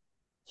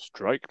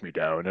strike me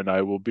down and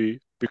I will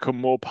become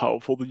more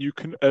powerful than you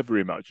can ever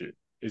imagine.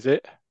 Is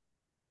it?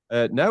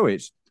 No,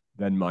 it's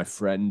then my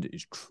friend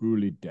is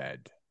truly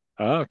dead.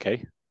 Oh,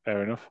 okay.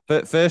 Fair enough.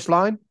 First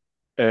line?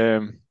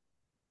 It's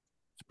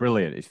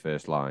brilliant, his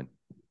first line.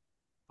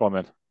 Go on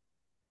then.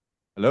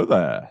 Hello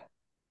there.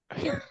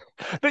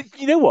 But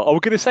you know what? I was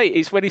going to say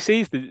it's when he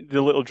sees the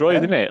little droid,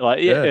 isn't it? Like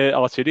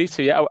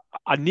R2D2. Yeah,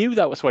 I knew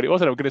that was what it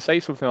was, and I was going to say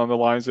something on the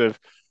lines of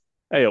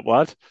 "Hey up,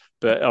 lad,"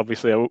 but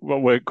obviously I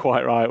weren't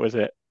quite right, was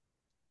it?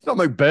 It's not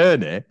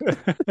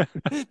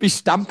McBurney. Be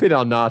stamping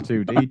on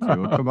R2D2.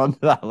 We'll come on to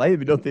that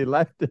later. There'll be nothing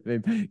left of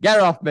him. Get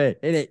off me,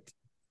 in it.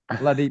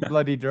 Bloody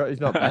droid.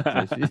 He's not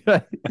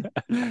better.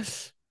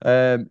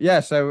 Yeah.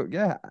 So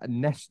yeah,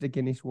 Nesta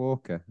Guinness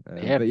Walker.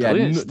 But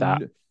yeah,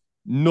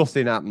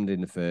 nothing happened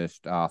in the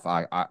first half.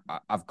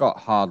 I've got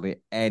hardly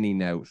any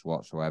notes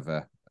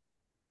whatsoever.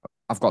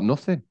 I've got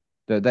nothing.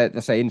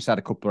 They say inside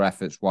a couple of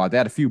efforts wide. They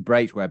had a few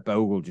breaks where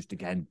Bogle just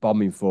again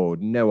bombing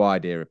forward, no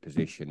idea of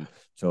position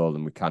at all,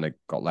 and we kind of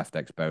got left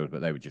exposed.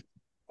 But they were just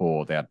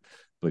poor. They had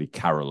bloody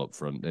Carroll up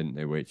front, didn't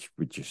they? Which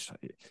we just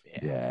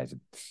it's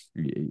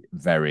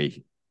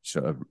very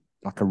sort of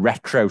like a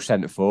retro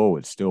centre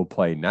forward still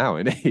playing now,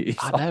 isn't it?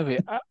 I know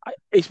it.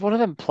 It's one of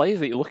them players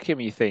that you look at him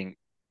and you think,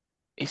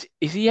 is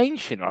he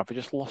ancient or have I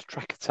just lost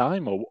track of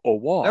time or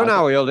what? I don't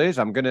know how old he is.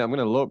 I'm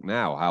gonna look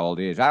now how old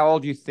he is. How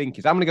old do you think he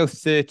is? I'm gonna go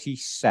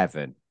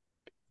 37.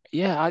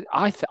 Yeah,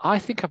 I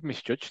think I've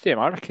misjudged him.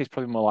 I reckon he's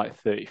probably more like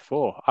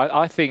 34.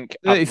 I think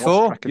I've lost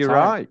 34. track of You're time.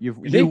 right. Is You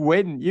he?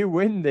 win. You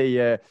win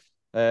the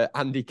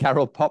Andy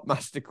Carroll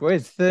Popmaster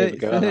quiz. There we 30,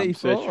 go. I'm searching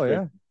 34. for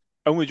Yeah. him.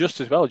 Only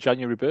just as well,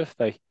 January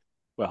birthday.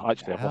 Well,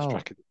 actually, I've lost Hell.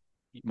 track of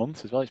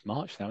months as well. It's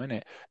March now, isn't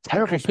it? Like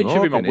Terrible Chris picture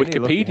of him on Morgan,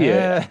 isn't he? Looking,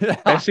 Wikipedia,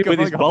 yeah. messing with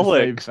I've his got the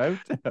same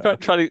bollocks. photo.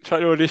 Trying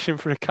to audition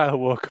for a Kyle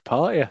Walker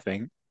party, I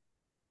think.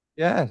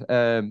 Yeah,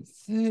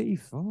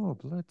 34,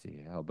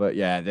 bloody hell. But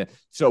yeah, the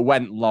sort of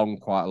went long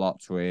quite a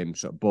lot to him,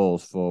 sort of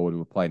balls forward, we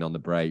were playing on the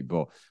break,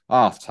 but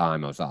half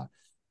time I was like,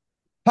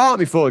 part of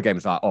me before the game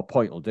was like, oh,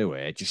 point will do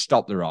it, just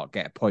stop the rock,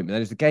 get a point. But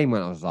then as the game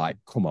went, I was like,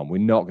 come on, we're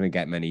not going to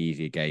get many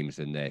easier games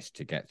than this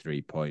to get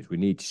 3 points. We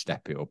need to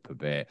step it up a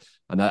bit.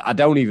 And I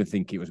don't even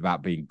think it was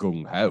about being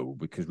gung-ho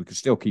because we could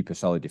still keep a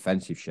solid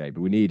defensive shape,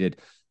 but we needed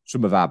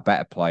some of our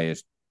better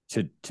players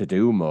to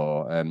do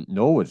more.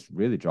 Norwood's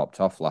really dropped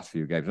off last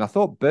few games. And I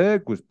thought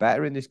Berg was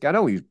better in this game. I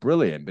know he was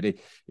brilliant, but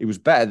he was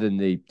better than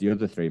the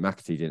other three.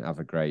 McAtee didn't have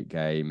a great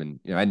game. And,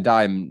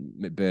 Ndiaye and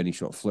McBurney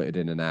sort of flitted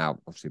in and out.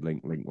 Obviously,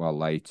 linked well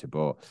later.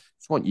 But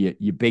just want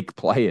your big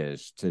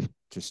players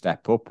to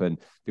step up. And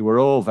they were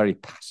all very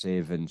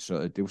passive and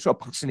they were sort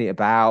of passing it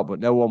about, but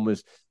no one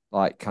was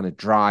like kind of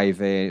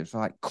driving. It's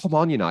like, come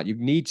on, United, you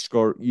need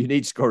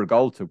to score a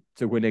goal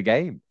to win a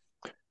game.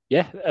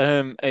 Yeah,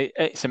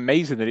 it's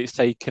amazing that it's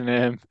taken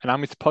an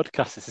amateur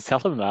podcaster to tell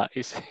them that.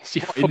 It's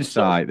your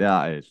Insight,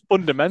 that is.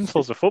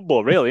 Fundamentals of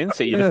football, really, isn't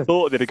it? You'd have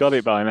thought they'd have got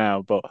it by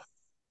now, but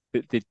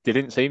they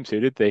didn't seem to,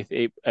 did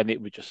they? And it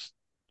was just,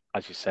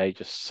 as you say,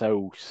 just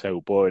so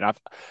boring. I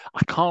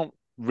can't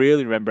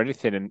really remember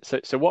anything. And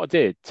so what I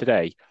did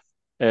today,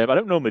 I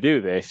don't normally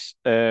do this,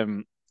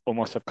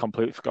 unless I've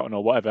completely forgotten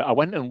or whatever. I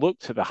went and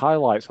looked at the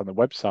highlights on the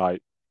website.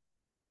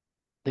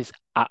 There's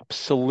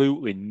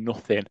absolutely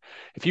nothing.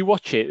 If you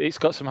watch it, it's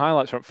got some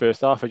highlights from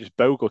first half of just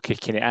Bogle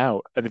kicking it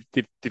out. And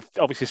they've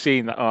obviously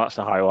seen that, oh, that's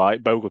a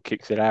highlight. Bogle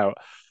kicks it out.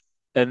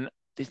 And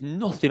there's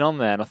nothing on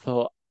there. And I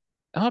thought,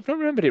 oh, I've not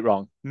remembered it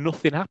wrong.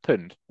 Nothing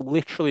happened.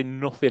 Literally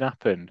nothing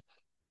happened.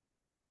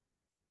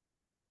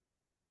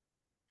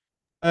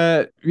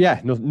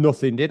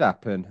 Nothing did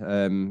happen.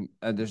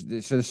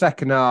 So the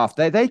second half,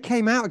 they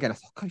came out again. I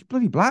thought, God, it's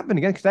bloody Blackburn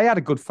again because they had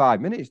a good 5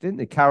 minutes, didn't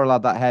they? Carroll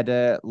had that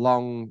header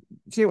long.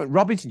 See, when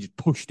Robinson just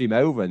pushed him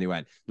over, and they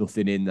went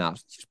nothing in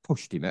that. Just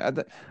pushed him.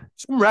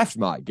 Some refs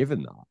might have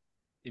given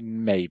that.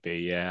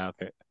 Maybe, yeah. I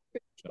think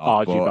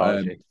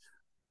argy-bargy.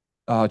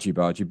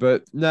 Argy-bargy,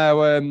 but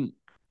no. I mean,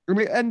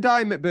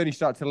 Ndiaye and McBurney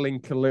started to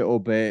link a little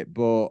bit,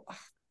 but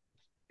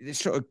it was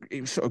sort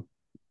of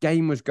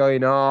game was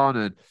going on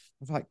and.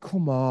 I was like,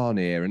 come on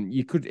here. And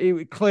it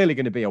was clearly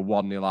going to be a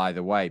 1-0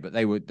 either way, but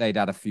they'd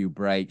had a few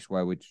breaks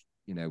where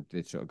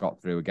they sort of got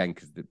through again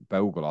because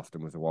Bogle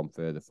often was the one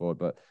further forward.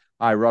 But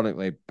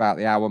ironically, about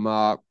the hour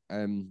mark,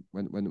 when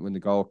the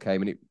goal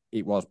came, and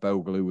it was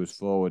Bogle who was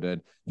forward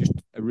and just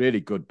a really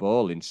good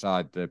ball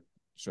inside the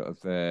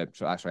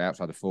actually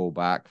outside the full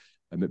back.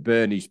 And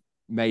McBurney's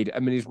made, I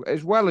mean,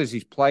 as well as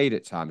he's played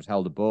at times,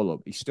 held the ball up,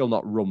 he's still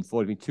not run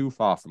forward. He's been too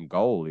far from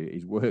goal.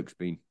 His work's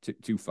been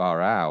too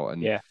far out.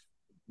 And yeah.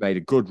 Made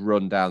a good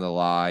run down the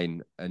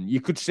line, and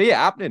you could see it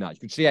happening. You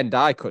could see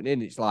Ndiaye cutting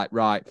in. It's like,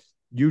 right,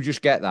 you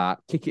just get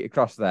that, kick it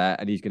across there,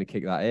 and he's going to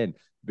kick that in.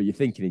 But you're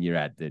thinking in your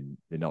head, they're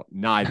not.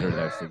 Neither of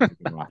those things are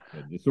going to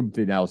happen. There's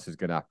something else is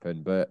going to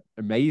happen. But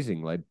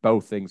amazingly,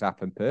 both things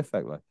happen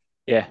perfectly.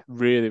 Yeah,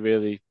 really,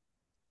 really,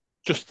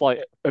 just like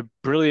a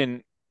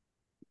brilliant,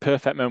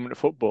 perfect moment of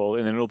football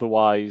in an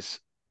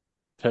otherwise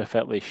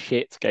perfectly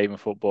shit game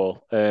of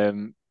football.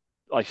 Like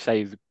I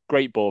say,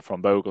 great ball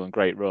from Bogle and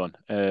great run.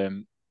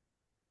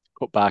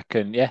 Cut back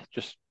and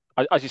just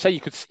as you say,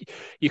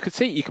 you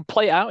could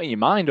play it out in your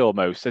mind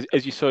almost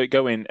as you saw it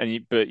going,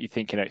 but you're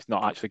thinking it's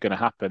not actually going to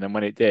happen. And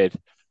when it did,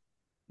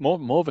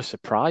 more of a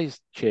surprise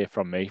cheer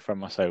from me from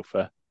my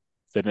sofa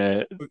than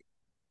a.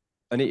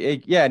 And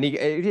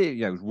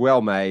he was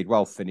well made,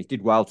 well finished,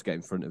 did well to get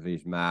in front of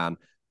his man.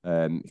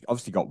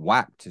 Obviously got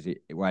whacked as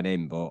it went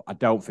in, but I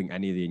don't think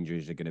any of the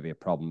injuries are going to be a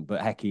problem.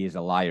 But heck, he is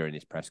a liar in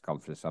his press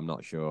conference. I'm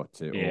not sure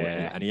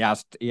and he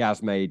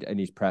has made in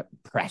his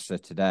presser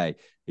today.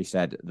 He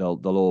said they'll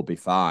all be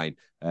fine.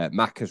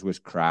 Macca's was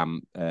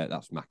cramp.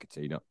 That's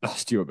McAtee, not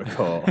Stuart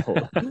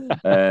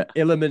McCall.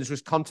 Illerman's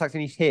was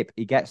contacting his hip.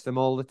 He gets them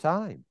all the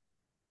time.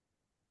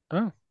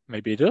 Oh,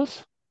 maybe he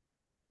does.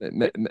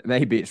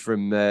 Maybe it's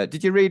from.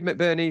 Did you read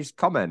McBurney's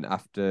comment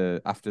after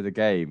the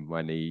game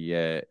when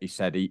he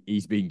said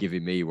he's been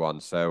giving me one,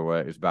 so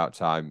it was about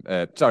time.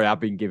 Sorry, I've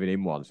been giving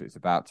him one, so it's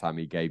about time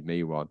he gave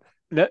me one.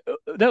 No,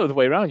 no, the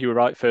way around. You were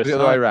right first The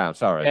other way time. around.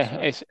 Sorry, Yeah,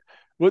 sorry. it's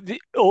well.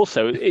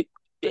 Also,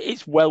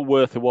 it's well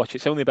worth a watch.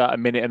 It's only about a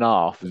minute and a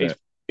half. Is It's it?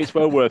 it's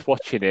well worth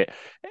watching it.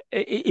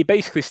 It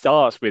basically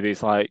starts with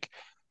his like,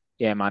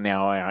 yeah, man, yeah,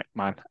 all right,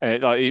 man.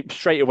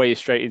 Straight away, he's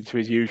straight into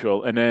his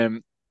usual,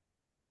 and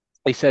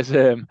he says,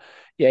 yeah,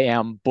 yeah,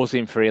 I'm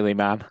buzzing freely,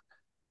 man.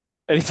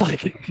 And it's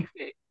like,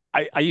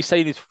 are you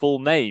saying his full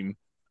name,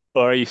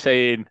 or are you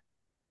saying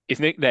his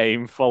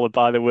nickname followed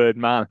by the word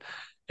man?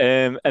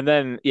 And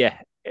then yeah,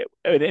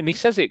 and he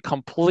says it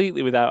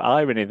completely without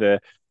irony.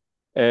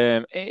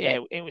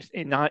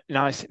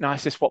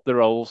 Nice to swap the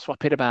roles,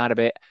 swap it about a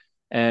bit.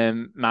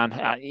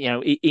 Man,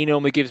 he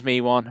normally gives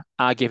me one,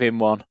 I give him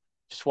one.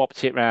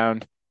 Swapped it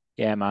round.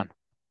 Yeah, man.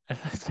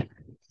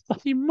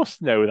 You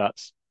must know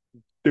that's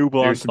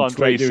double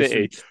entendre There was some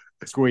City.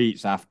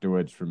 tweets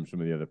afterwards from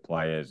some of the other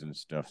players and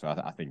stuff. So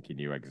I think he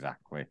knew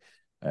exactly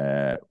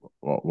uh,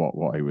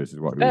 what he Fair was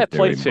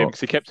play doing. to him But because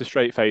he kept a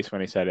straight face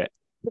when he said it.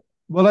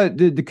 well,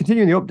 the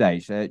continuing the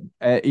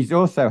updates, he's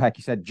also heck.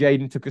 He said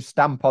Jaden took a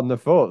stamp on the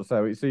foot,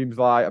 so it seems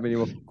like I mean he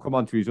will come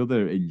on to his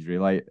other injury,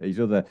 like his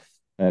other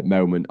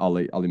moment,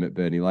 Ollie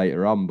McBurney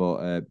later on,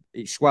 but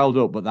it swelled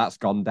up, but that's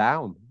gone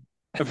down.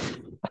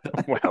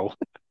 Well,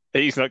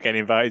 he's not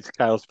getting invited to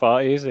Kyle's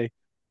party, is he?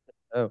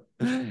 Oh.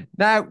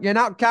 No, you're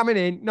not coming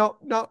in. Not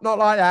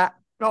like that.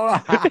 Not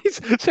like that.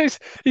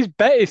 He's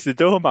bet it's the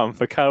doorman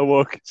for Kyle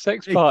Walker's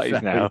sex So,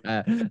 parties now.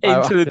 yeah.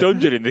 Into the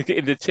dungeon in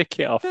the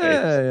ticket office.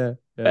 Yeah.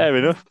 Fair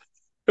enough.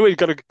 Well, you've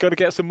got to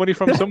get some money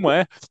from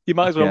somewhere. You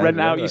might as well rent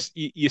out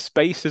Yeah. your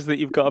spaces that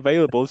you've got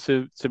available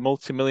to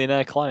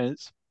multimillionaire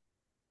clients.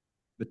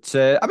 But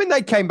I mean,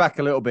 they came back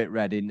a little bit.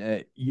 Reading,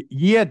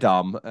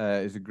 Yeardom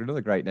is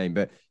another great name,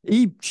 but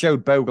he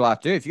showed Bogle how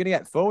to do it. If you're going to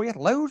get four, he had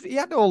loads. He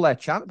had all their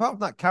chances. Apart from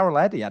that, Carroll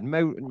Eddy had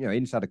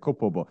inside a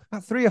couple, but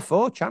had three or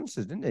four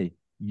chances, didn't he?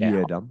 Yeah,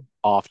 Yeardom.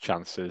 half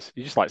chances.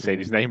 You just like saying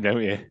Yeah. his name,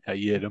 don't you? A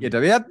year them.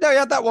 He had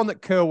that one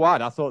that curl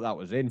wide. I thought that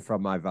was in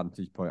from my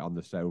vantage point on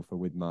the sofa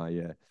with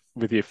my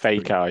With your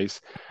fake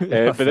eyes. fake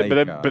But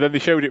eye. then they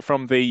showed it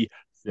from the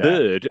Yeah.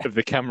 third of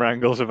the camera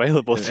angles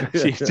available to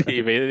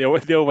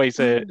CCTV. They always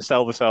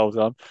sell themselves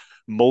on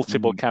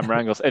multiple Mm. camera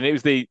angles, and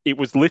it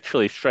was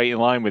literally straight in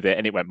line with it,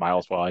 and it went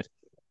miles wide.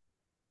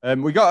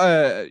 We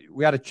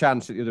had a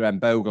chance at the other end.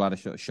 Bogle had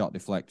a shot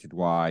deflected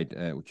wide,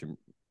 which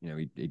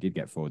he did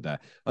get forward there.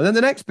 And then the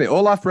next bit,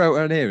 all I've wrote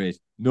on here is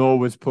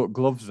Norwood's put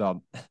gloves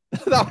on.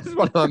 That was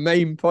one of my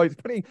main points.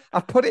 I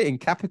put it in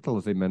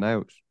capitals in my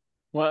notes.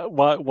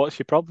 What's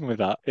your problem with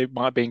that? It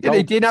might be in He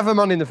goal. didn't have him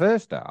on in the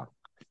first half.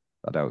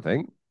 I don't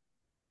think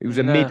it was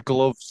a No, mid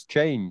gloves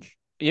change.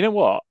 you know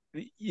what?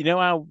 You know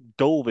how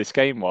dull this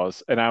game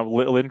was, and how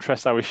little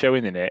interest I was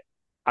showing in it.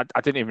 I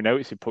didn't even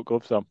notice he put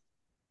gloves on.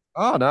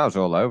 Oh no, it's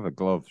all over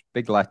gloves,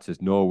 big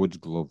letters, Norwood's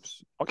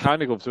gloves. What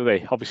kind of gloves were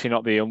they? Obviously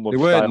not the They unloved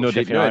weren't style nuddy,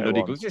 Sheffield they weren't United nuddy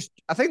gloves. ones. Just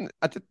I think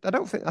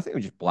it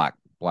was just black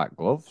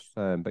gloves.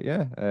 But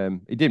yeah,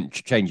 he didn't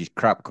change his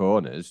crap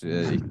corners.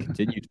 He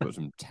continued to put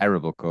some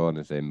terrible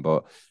corners in.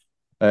 But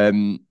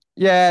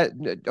yeah,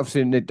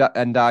 obviously,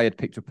 and I had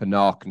picked up a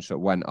knock and sort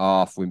of went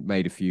off. We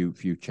made a few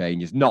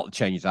changes, not the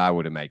changes I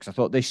would have made. Because I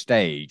thought this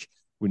stage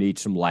we need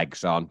some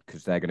legs on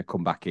because they're going to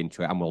come back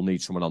into it, and we'll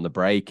need someone on the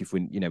break if we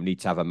need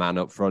to have a man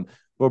up front.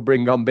 We'll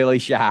bring on Billy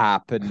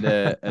Sharp and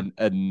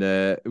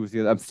it was the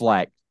other and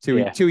Fleck.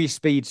 Yeah. Two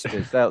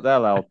speedsters. They'll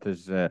help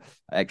us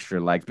extra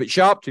legs. But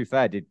Sharp, to be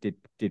fair,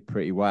 did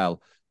pretty well.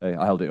 I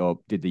held it up,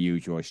 did the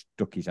usual,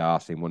 stuck his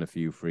arse in, won a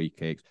few free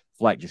kicks.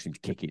 Fleck just seemed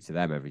to kick it to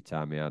them every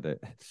time he had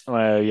it.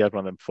 Well, you had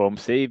one of them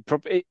forms. See,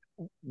 probably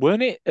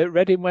weren't it at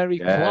Reading where he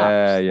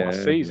collapsed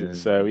last season?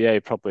 So yeah, he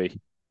probably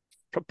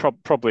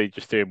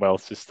just doing well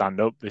to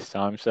stand up this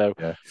time. So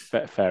yeah.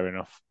 fair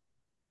enough.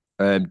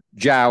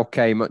 Jow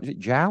came up. Is it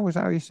Jow? Is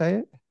that how you say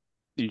it?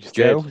 You just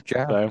Joe, did.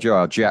 So.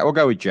 Jow. We'll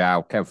go with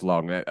Jow. Kev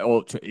Long.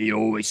 He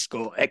always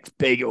scores.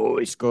 Ex-Big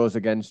always scores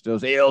against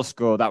us. He'll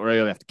score. That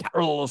really have to.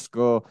 Carroll will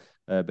score.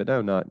 But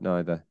no,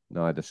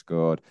 neither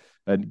scored.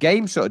 And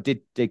game sort of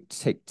did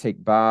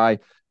tick by.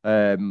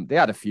 They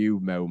had a few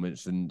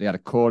moments, and they had a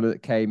corner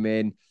that came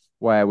in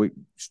where we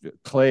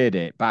cleared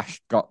it. Bash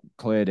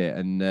cleared it,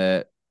 and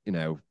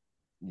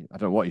I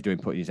don't know what he's doing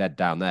putting his head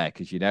down there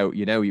because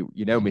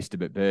Mr.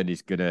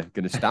 McBurney's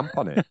gonna stamp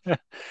on it.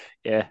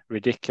 Yeah,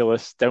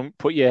 ridiculous. Don't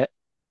put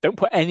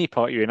any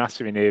part of your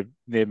anatomy near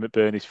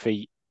McBurney's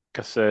feet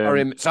because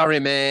sorry,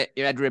 mate.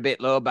 Your head were a bit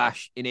low,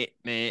 Bash. In it,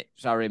 mate.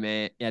 Sorry,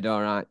 mate. Your head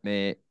all right,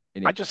 mate.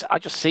 I just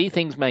see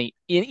things, mate.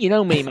 You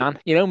know me, man.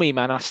 You know me,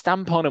 man. I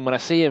stamp on him when I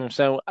see him.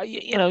 So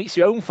it's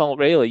your own fault,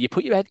 really. You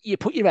put your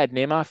head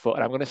near my foot,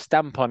 and I'm going to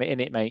stamp on it, in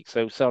it, mate.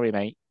 So sorry,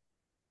 mate.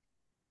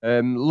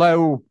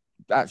 Lowe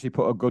actually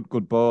put a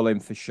good ball in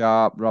for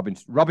Sharp.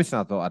 Robinson,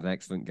 I thought, had an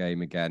excellent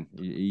game again.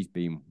 He's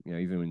been,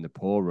 even in the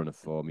poor run of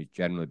form, he's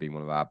generally been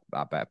one of our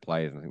better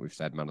players. I think we've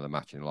said man of the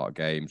match in a lot of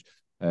games.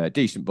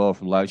 Decent ball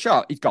from Lowe.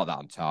 Sharp, he's got that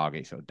on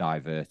target, sort of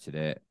diverted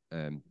it.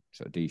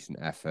 Sort of decent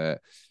effort.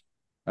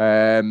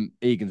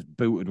 Egan's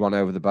booted one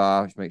over the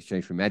bar, which makes a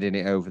change from heading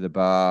it over the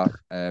bar.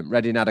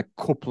 Reading had a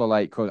couple of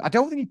late calls. I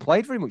don't think he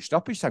played very much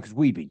stoppage time because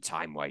we'd been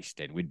time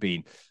wasting. We'd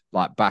been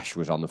like Bash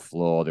was on the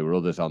floor, there were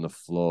others on the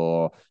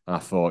floor, and I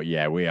thought,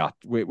 yeah,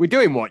 we're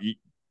doing what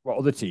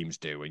other teams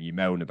do, and you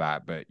moan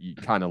about, but you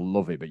kind of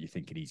love it, but you're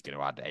thinking he's going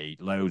to add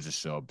loads of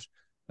subs.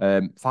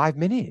 5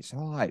 minutes.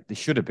 All right, there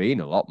should have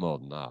been a lot more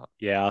than that.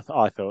 Yeah,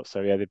 I thought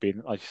so. Yeah, there'd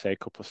been, like you say, a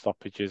couple of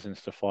stoppages and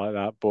stuff like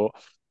that. But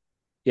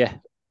yeah,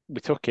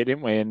 we took it,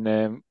 didn't we?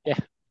 And yeah,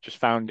 just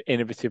found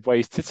innovative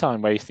ways to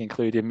time waste,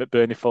 including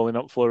McBurney falling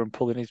up floor and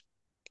pulling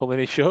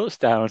his shorts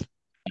down.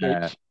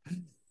 Yeah, Which,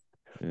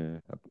 yeah,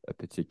 a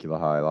particular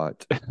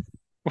highlight.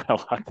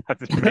 well,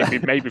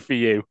 maybe for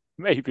you,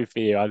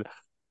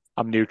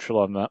 I'm neutral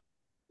on that.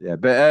 Yeah,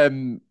 but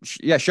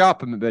yeah,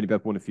 Sharp and McBurney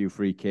both won a few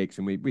free kicks,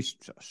 and we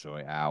sort of saw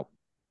it out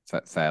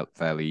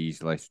fairly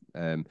easily.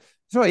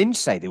 So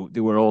inside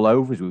they were all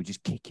over us. We were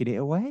just kicking it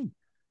away.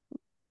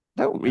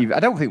 I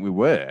don't think we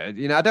were.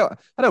 I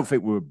don't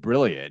think we were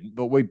brilliant,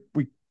 but we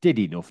did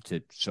enough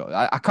to sort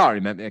of. I can't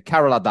remember.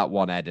 Carroll had that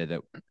one header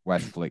that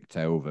West flicked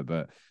over,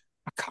 but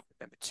I can't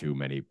remember too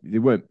many. They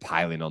weren't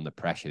piling on the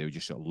pressure. They were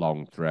just sort of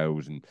long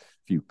throws and a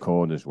few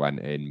corners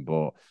went in.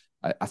 But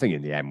I think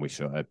in the end we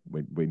sort of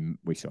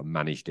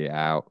managed it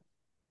out.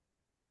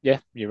 Yeah,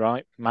 you're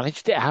right.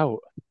 Managed it out.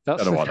 I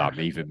don't know what that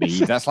even means.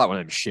 That's like one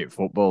of them shit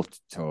football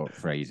talk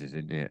phrases,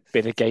 isn't it?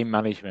 Bit of game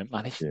management.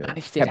 Managed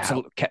it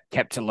out.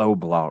 Kept a low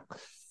block.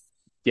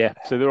 Yeah,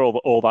 so they're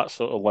all that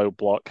sort of low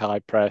block, high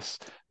press,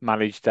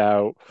 managed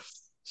out,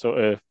 sort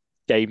of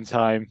game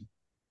time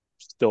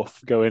stuff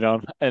going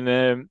on.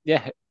 And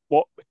yeah,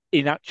 what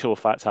in actual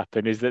fact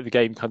happened is that the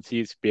game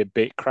continued to be a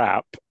bit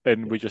crap,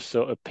 and we just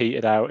sort of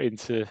petered out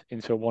into a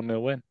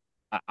 1-0 win.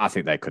 I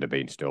think they could have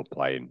been still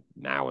playing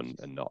now and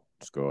not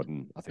scored,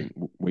 and I think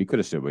we could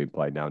have still been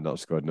playing now and not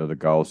scored another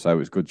goal. So it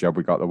was a good job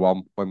we got the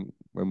one when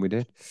we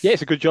did. Yeah,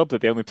 it's a good job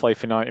that they only play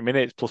for 90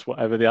 minutes plus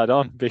whatever they had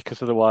on,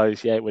 because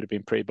otherwise, yeah, it would have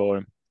been pretty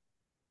boring.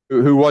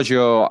 Who was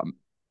your?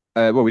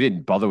 Well, we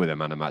didn't bother with a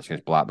man of the match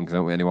against Blackburn because I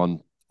don't think there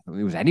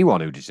was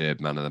anyone who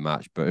deserved man of the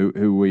match. But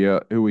who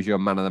was your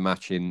man of the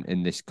match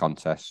in this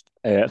contest?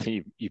 I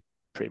think you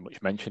pretty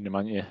much mentioned him,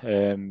 haven't you?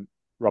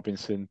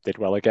 Robinson did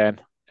well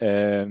again.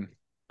 And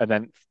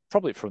then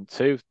probably front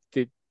two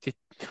did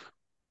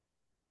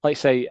like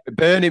say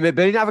Bernie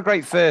didn't have a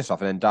great first off,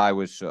 and then Dye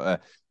was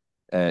sort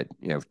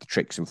of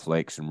tricks and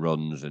flicks and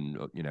runs and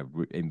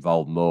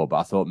involved more. But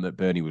I thought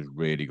McBurney was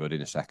really good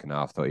in the second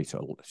half. I thought he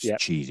sort of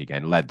cheesy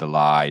again, led the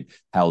line,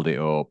 held it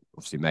up,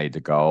 obviously made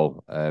the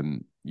goal.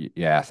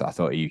 Yeah, I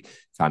thought he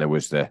kind of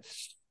was the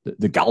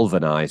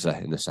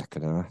galvanizer in the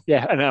second half.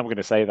 Yeah, and I'm going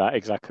to say that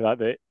exactly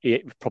that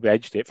he probably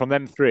edged it from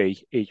them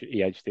three.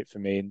 He edged it for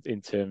me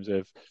in terms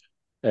of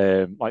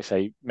like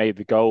say made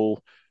the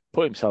goal,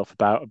 put himself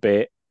about a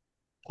bit,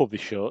 pulled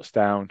his shorts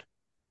down,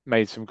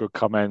 made some good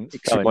comments,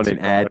 one in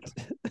head,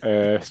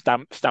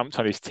 stamped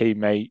on his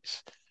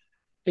teammates.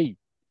 He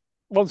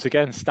once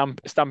again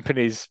stamping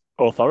his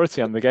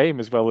authority on the game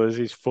as well as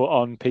his foot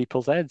on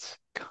people's heads.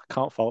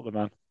 Can't fault the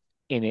man.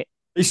 In it.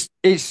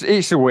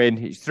 It's a win.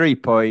 It's 3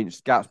 points.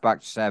 Gaps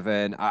back to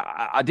 7.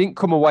 I didn't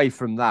come away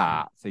from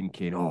that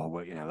thinking, oh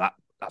well,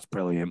 that's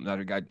brilliant.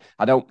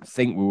 I don't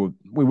think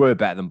we were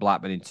better than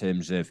Blackburn in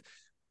terms of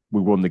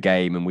we won the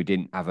game and we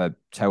didn't have a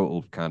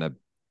total kind of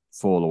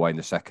fall away in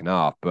the second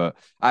half. But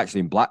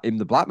actually, in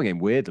the Blackburn game,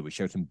 weirdly, we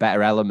showed some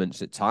better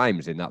elements at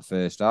times in that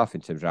first half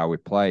in terms of how we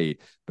played.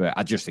 But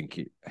I just think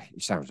it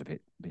sounds a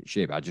bit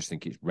shit. But I just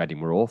think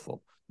Reading were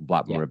awful.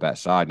 Blackburn were a better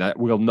side. Now,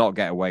 we'll not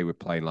get away with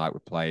playing like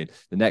we're playing.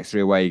 The next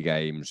 3 away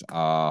games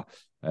are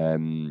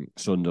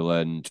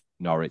Sunderland,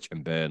 Norwich,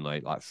 and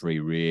Burnley, like 3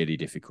 really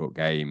difficult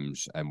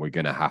games, and we're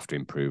going to have to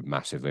improve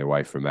massively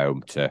away from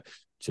home to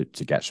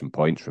get some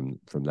points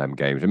from them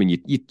games. I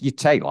mean, you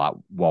take like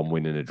 1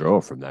 win and a draw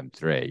from them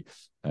 3,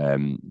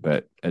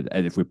 but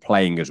if we're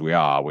playing as we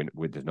are,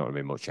 there's not going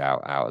to be much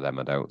out of them.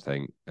 I don't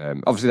think.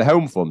 Obviously, the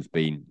home form's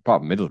been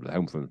apart from Middlesbrough, the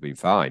home form's been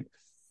fine.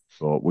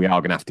 But we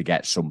are going to have to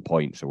get some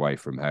points away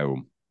from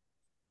home.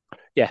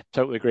 Yeah,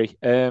 totally agree.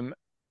 And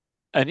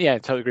yeah,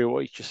 totally agree with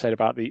what you just said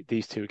about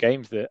these 2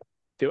 games. That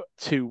they were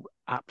 2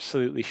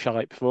 absolutely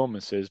shite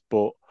performances.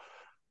 But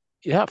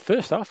yeah,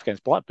 first half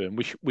against Blackburn,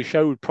 we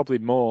showed probably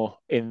more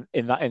in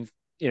that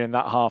in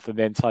that half of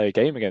the entire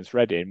game against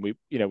Reading. We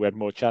had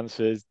more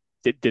chances,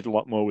 did a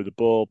lot more with the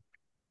ball.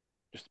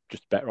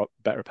 Just better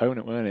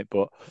opponent, weren't it?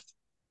 But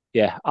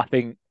yeah, I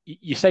think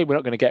you say we're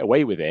not going to get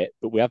away with it,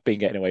 but we have been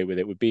getting away with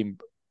it.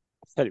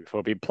 I've said it before,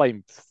 we've been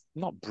playing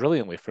not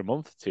brilliantly for a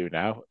month or 2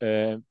 now,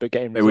 but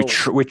getting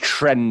results. We're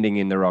trending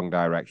in the wrong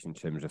direction in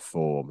terms of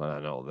form. I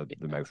don't know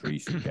the most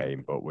recent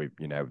game, but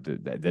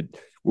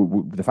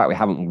the fact we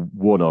haven't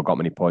won or got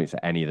many points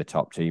at any of the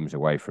top teams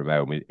away from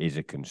home is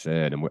a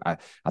concern. And I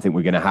think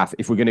we're going to have,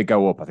 if we're going to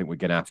go up, I think we're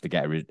going to have to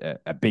get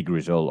a big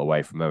result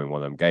away from home in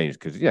one of them games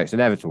because it's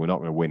inevitable we're not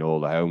going to win all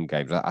the home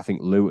games. I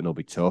think Luton will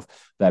be tough.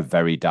 They're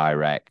very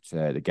direct.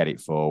 They get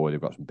it forward. They've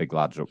got some big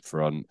lads up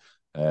front.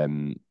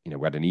 We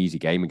had an easy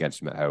game against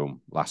them at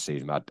home last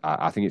season.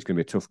 I think it's going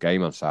to be a tough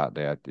game on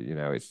Saturday.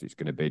 It's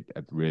going to be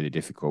a really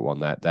difficult one.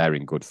 They're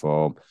in good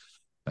form.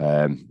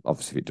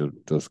 Obviously, if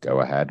it does go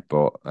ahead,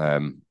 but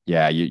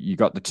you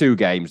got the two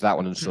games, that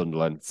one and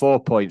Sunderland.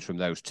 4 points from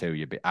those two,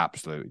 you'd be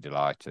absolutely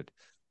delighted.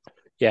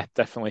 Yeah,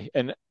 definitely.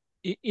 And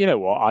you know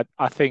what?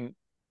 I think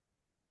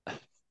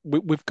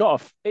we've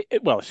got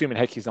assuming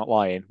Hickey's not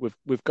lying,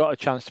 we've got a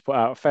chance to put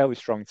out a fairly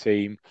strong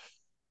team.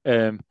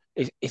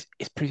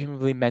 It's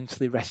presumably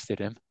mentally rested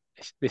him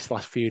this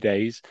last few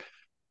days.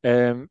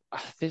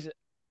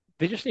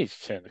 They just need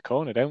to turn the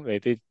corner, don't they?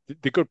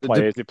 They're good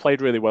players. They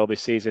played really well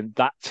this season.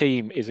 That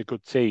team is a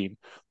good team.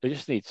 They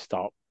just need to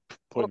start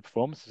putting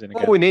performances in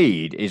again. All we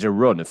need is a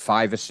run of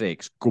 5 or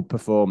 6 good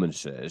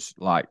performances,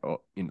 like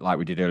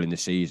we did early in the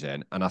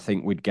season, and I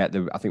think we'd get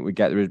the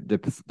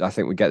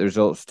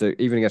results to,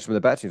 even against some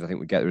of the better teams. I think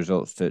we'd get the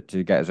results to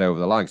get us over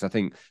the line. Because I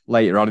think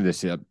later on in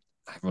this year,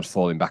 everyone's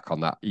falling back on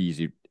that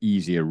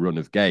easier run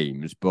of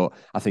games, but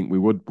I think we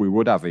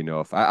would have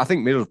enough. I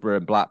think Middlesbrough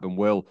and Blackburn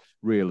will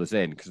reel us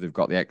in because they've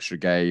got the extra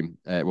game.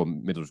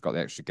 Middlesbrough's got the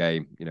extra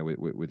game,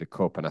 with the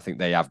cup, and I think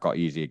they have got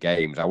easier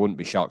games. I wouldn't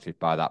be shocked if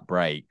by that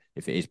break,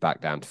 if it is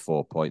back down to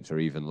 4 points or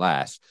even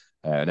less,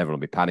 and everyone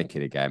will be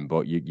panicking again.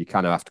 But you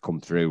kind of have to come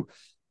through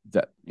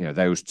that,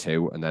 those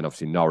two, and then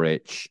obviously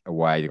Norwich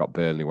away. They've got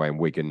Burnley away and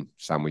Wigan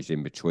sandwiched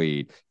in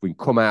between. If we can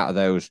come out of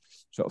those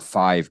sort of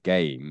 5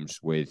 games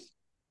with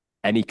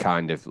any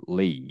kind of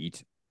lead.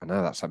 I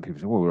know that's some people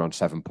say, well, we're on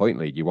 7-point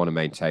lead. You want to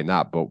maintain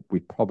that, but we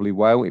probably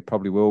won't. We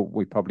probably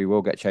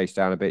will get chased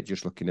down a bit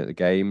just looking at the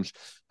games.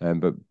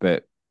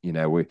 But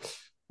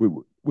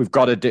we've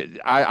got to do.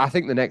 I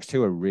think the next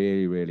two are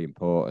really, really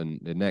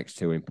important. The next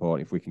two are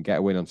important. If we can get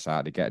a win on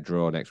Saturday, get a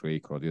draw next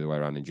week, or the other way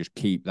around, and just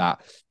keep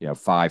that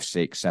 5,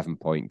 6,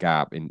 7-point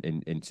gap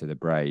into the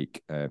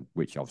break,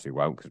 which obviously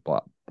won't because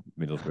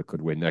Middlesbrough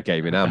could win their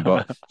game in hand.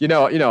 But you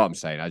know what I'm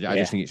saying. I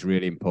just think it's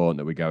really important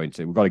that we go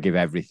into. We've got to give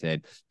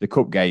everything. The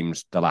cup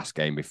game's the last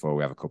game before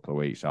we have a couple of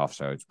weeks off,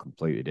 so it's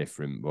completely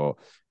different. But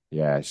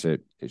yeah, it's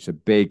a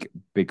big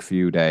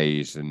few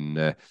days,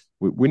 and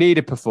we need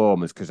a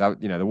performance because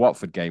the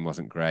Watford game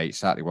wasn't great.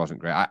 Saturday wasn't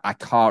great. I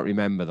can't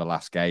remember the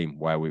last game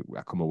where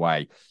I come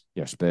away,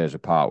 Spurs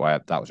apart, where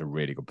that was a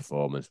really good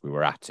performance. We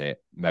were at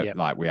it.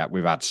 Like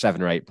we've had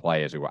 7 or 8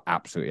 players who were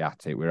absolutely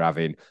at it. We're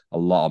having a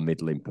lot of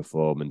middling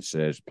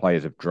performances.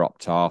 Players have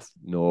dropped off.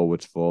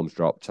 Norwood's form's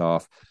dropped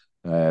off.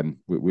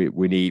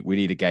 We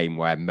need a game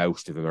where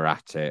most of them are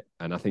at it,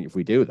 and I think if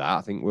we do that,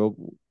 I think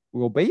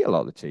we'll beat a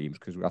lot of the teams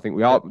because I think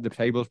we are. The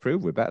tables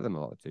prove we're better than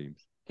a lot of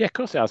teams. Yeah, of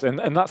course it has.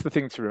 And that's the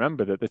thing to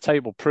remember, that the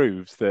table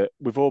proves that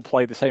we've all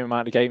played the same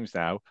amount of games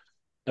now,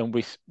 and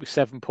we're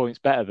 7 points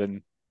better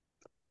than,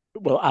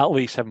 at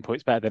least 7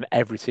 points better than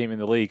every team in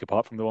the league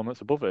apart from the one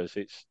that's above us.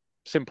 It's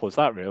simple as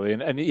that, really.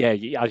 And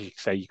as you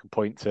say, you can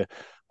point to,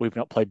 we've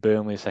not played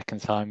Burnley a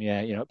second time.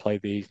 Yeah, not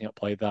played these, not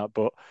played that.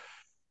 But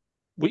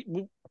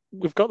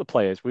we've got the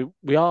players.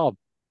 We are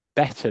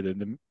better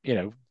than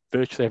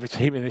virtually every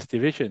team in this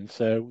division.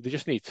 So they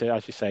just need to,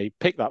 as you say,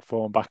 pick that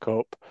form back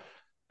up,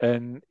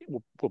 and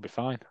we'll be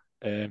fine.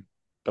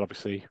 But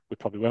obviously, we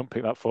probably won't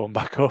pick that form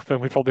back up,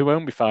 and we probably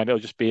won't be fine. It'll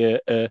just be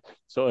a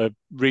sort of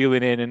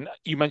reeling in. And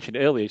you mentioned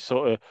earlier,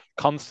 sort of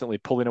constantly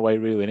pulling away,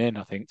 reeling in,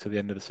 I think, to the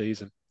end of the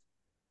season.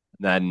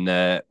 Then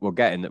we'll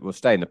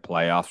stay in the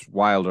playoffs.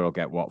 Wilder will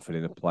get Watford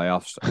in the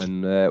playoffs,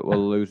 and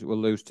we'll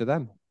lose to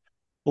them.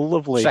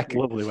 Lovely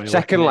way.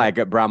 Second leg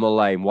at Bramall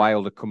Lane,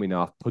 Wilder coming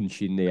off,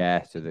 punching the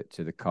air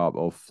to the carp,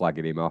 all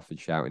flagging him off and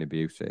shouting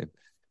abuse at him.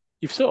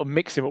 You've sort of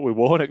mixed him up with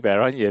Warnock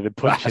there, haven't you? The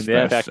punching the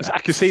air. I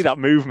can see that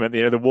movement,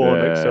 the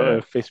Warnock sort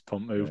of fist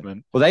pump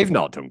movement. Well, they've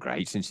not done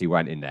great since he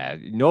went in there.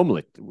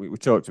 Normally, we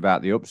talked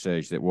about the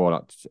upsurge that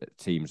Warnock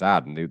teams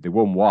had, and they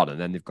won one, and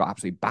then they've got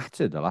absolutely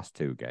battered the last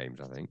 2 games,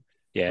 I think.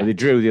 Yeah. Well, they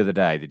drew the other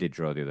day. They did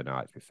draw the other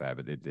night, to be fair,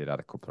 but they did had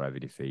a couple of heavy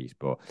defeats.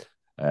 But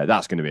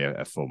that's going to be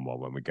a fun one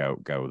when we go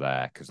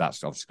there, because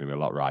that's obviously going to be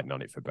a lot riding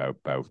on it for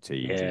both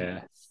teams.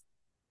 Yeah.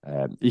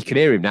 You can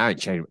hear him now in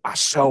change. I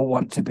so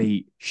want to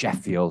beat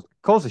Sheffield.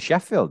 Calls us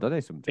Sheffield, doesn't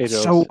he? Sometimes.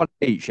 So want to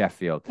beat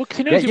Sheffield. Well, because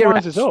he knows he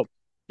winds us up.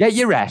 Get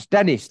your rest,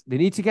 Dennis. They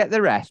need to get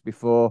the rest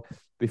before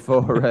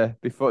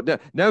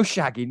no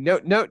Shaggy, no,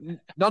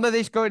 none of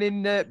this going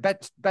in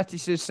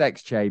Betis's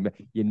sex chamber.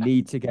 You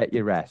need to get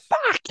your rest.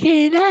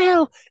 Fucking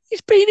hell,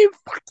 he's been in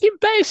fucking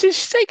Betis's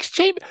sex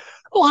chamber.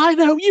 Oh, I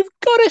know. You've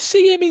got to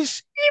see him. You've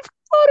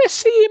got to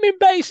see him in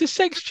Betis's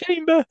sex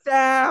chamber.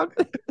 Down.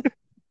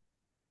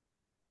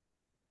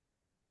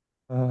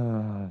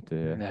 Oh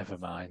dear. Never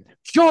mind.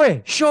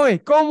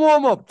 Shoy, go and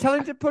warm up. Tell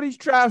him to put his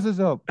trousers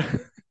up.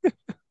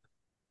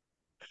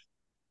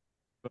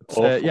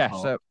 So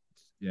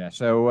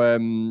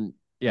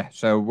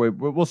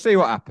we'll see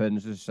what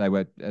happens. As I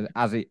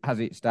say, as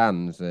it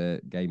stands,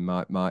 game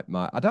might.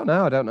 I don't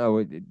know.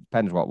 It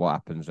depends what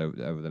happens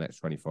over the next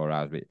 24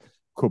 hours. But it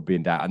could be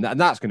in doubt, and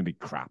that's going to be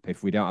crap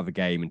if we don't have a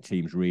game and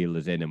teams reel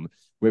us in, and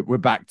we're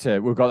back to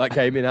we've got that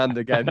game in hand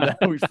again. Now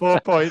it's 4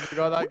 points. We've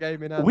got that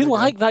game in hand. We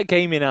like that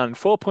game in hand.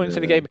 4 points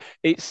in a game.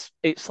 It's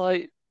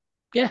like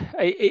yeah,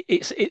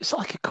 it's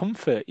like a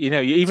comfort, It's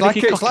even if you like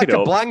it's cock it like a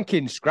up, blank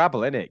in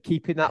Scrabble, isn't it?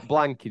 Keeping that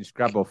blank in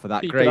Scrabble for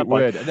that keeping great that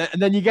blank. word,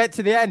 and then you get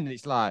to the end, and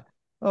it's like,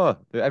 oh,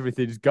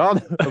 everything's gone.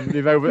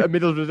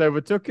 Middlesbrough's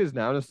overtook us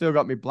now, and I've still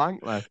got me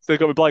blank left. So it's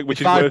got to be blank, You're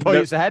which is five worth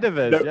points ahead of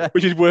us. no, Yeah,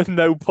 which is worth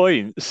no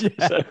points.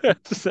 yeah.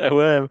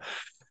 So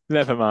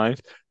never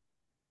mind.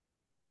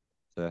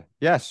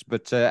 Yes,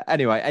 but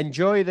anyway,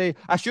 enjoy the.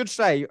 I should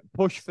say,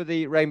 push for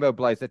the Rainbow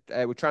Blaze. That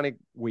we're trying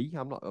to.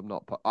 I'm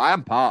not. I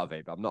am part of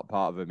it, but I'm not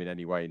part of them in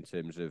any way in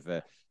terms of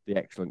the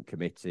excellent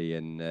committee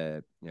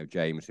and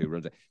James who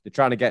runs it. They're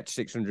trying to get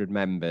 600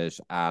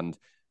 members, and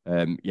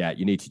yeah,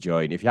 you need to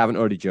join if you haven't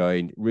already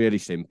joined. Really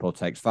simple,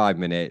 takes 5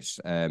 minutes.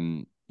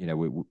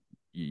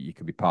 You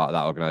can be part of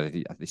that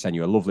organisation. They send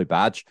you a lovely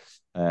badge.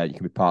 You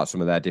can be part of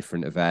some of their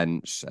different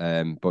events.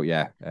 But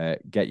yeah,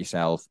 get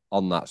yourself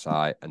on that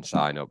site and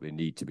sign up. They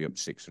need to be up to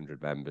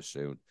 600 members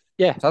soon.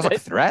 Yeah, Sounds like a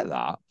threat,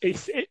 that.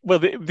 this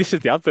is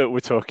the advert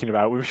we're talking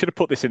about. We should have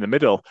put this in the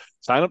middle.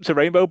 Sign up to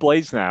Rainbow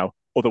Blades now,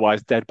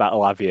 otherwise Dead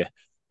Battle have you.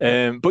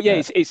 But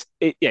yeah,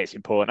 Yeah. it's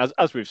important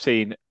as we've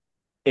seen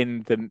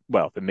in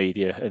the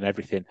media and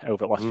everything over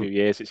the last few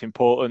years. It's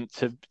important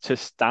to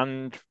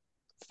stand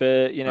for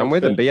And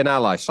with them, be an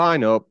ally.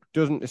 Sign up.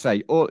 Doesn't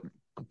say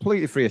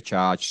completely free of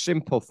charge.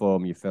 Simple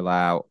form you fill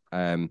out.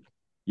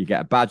 You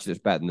get a badge that's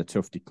better than the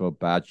Tufty Club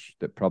badge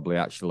that probably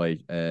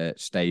actually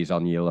stays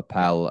on your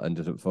lapel and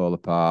doesn't fall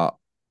apart.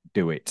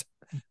 Do it.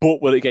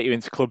 But will it get you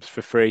into clubs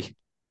for free?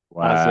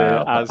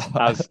 Wow.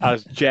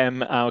 As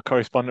Jem, our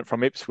correspondent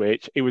from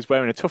Ipswich, he was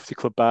wearing a Tufty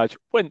Club badge,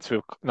 went to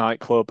a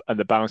nightclub, and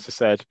the bouncer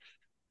said,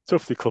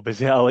 "Tufty Club is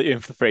here, I'll let you in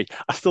for free."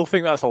 I still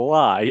think that's a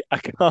lie. I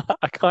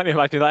can't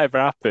imagine that ever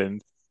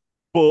happened.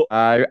 But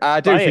I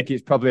do buy think it.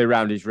 it's probably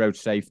around his road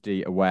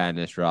safety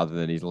awareness rather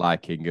than his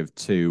liking of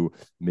two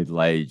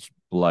middle-aged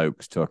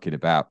blokes talking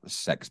about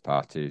sex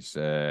parties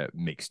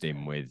mixed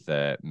in with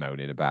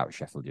moaning about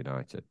Sheffield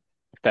United.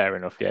 Fair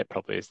enough. Yeah, it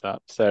probably is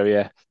that. So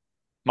yeah,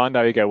 mind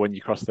how you go when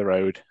you cross the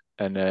road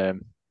and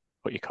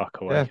put your cock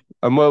Yeah, away.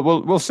 and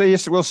we'll see you.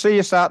 We'll see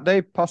you Saturday,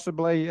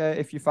 possibly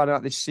if you find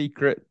out this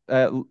secret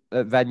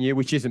venue,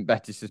 which isn't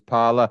Betis's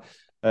parlour.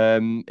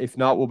 If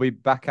not, we'll be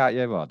back at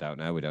you. Well, I don't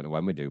know. We don't know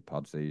when we do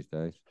pods these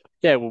days.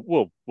 Yeah,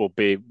 we'll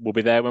be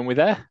there when we're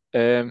there.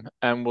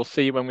 And we'll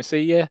see you when we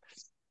see you.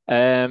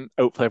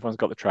 Hopefully everyone's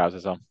got the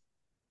trousers on.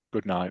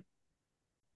 Good night.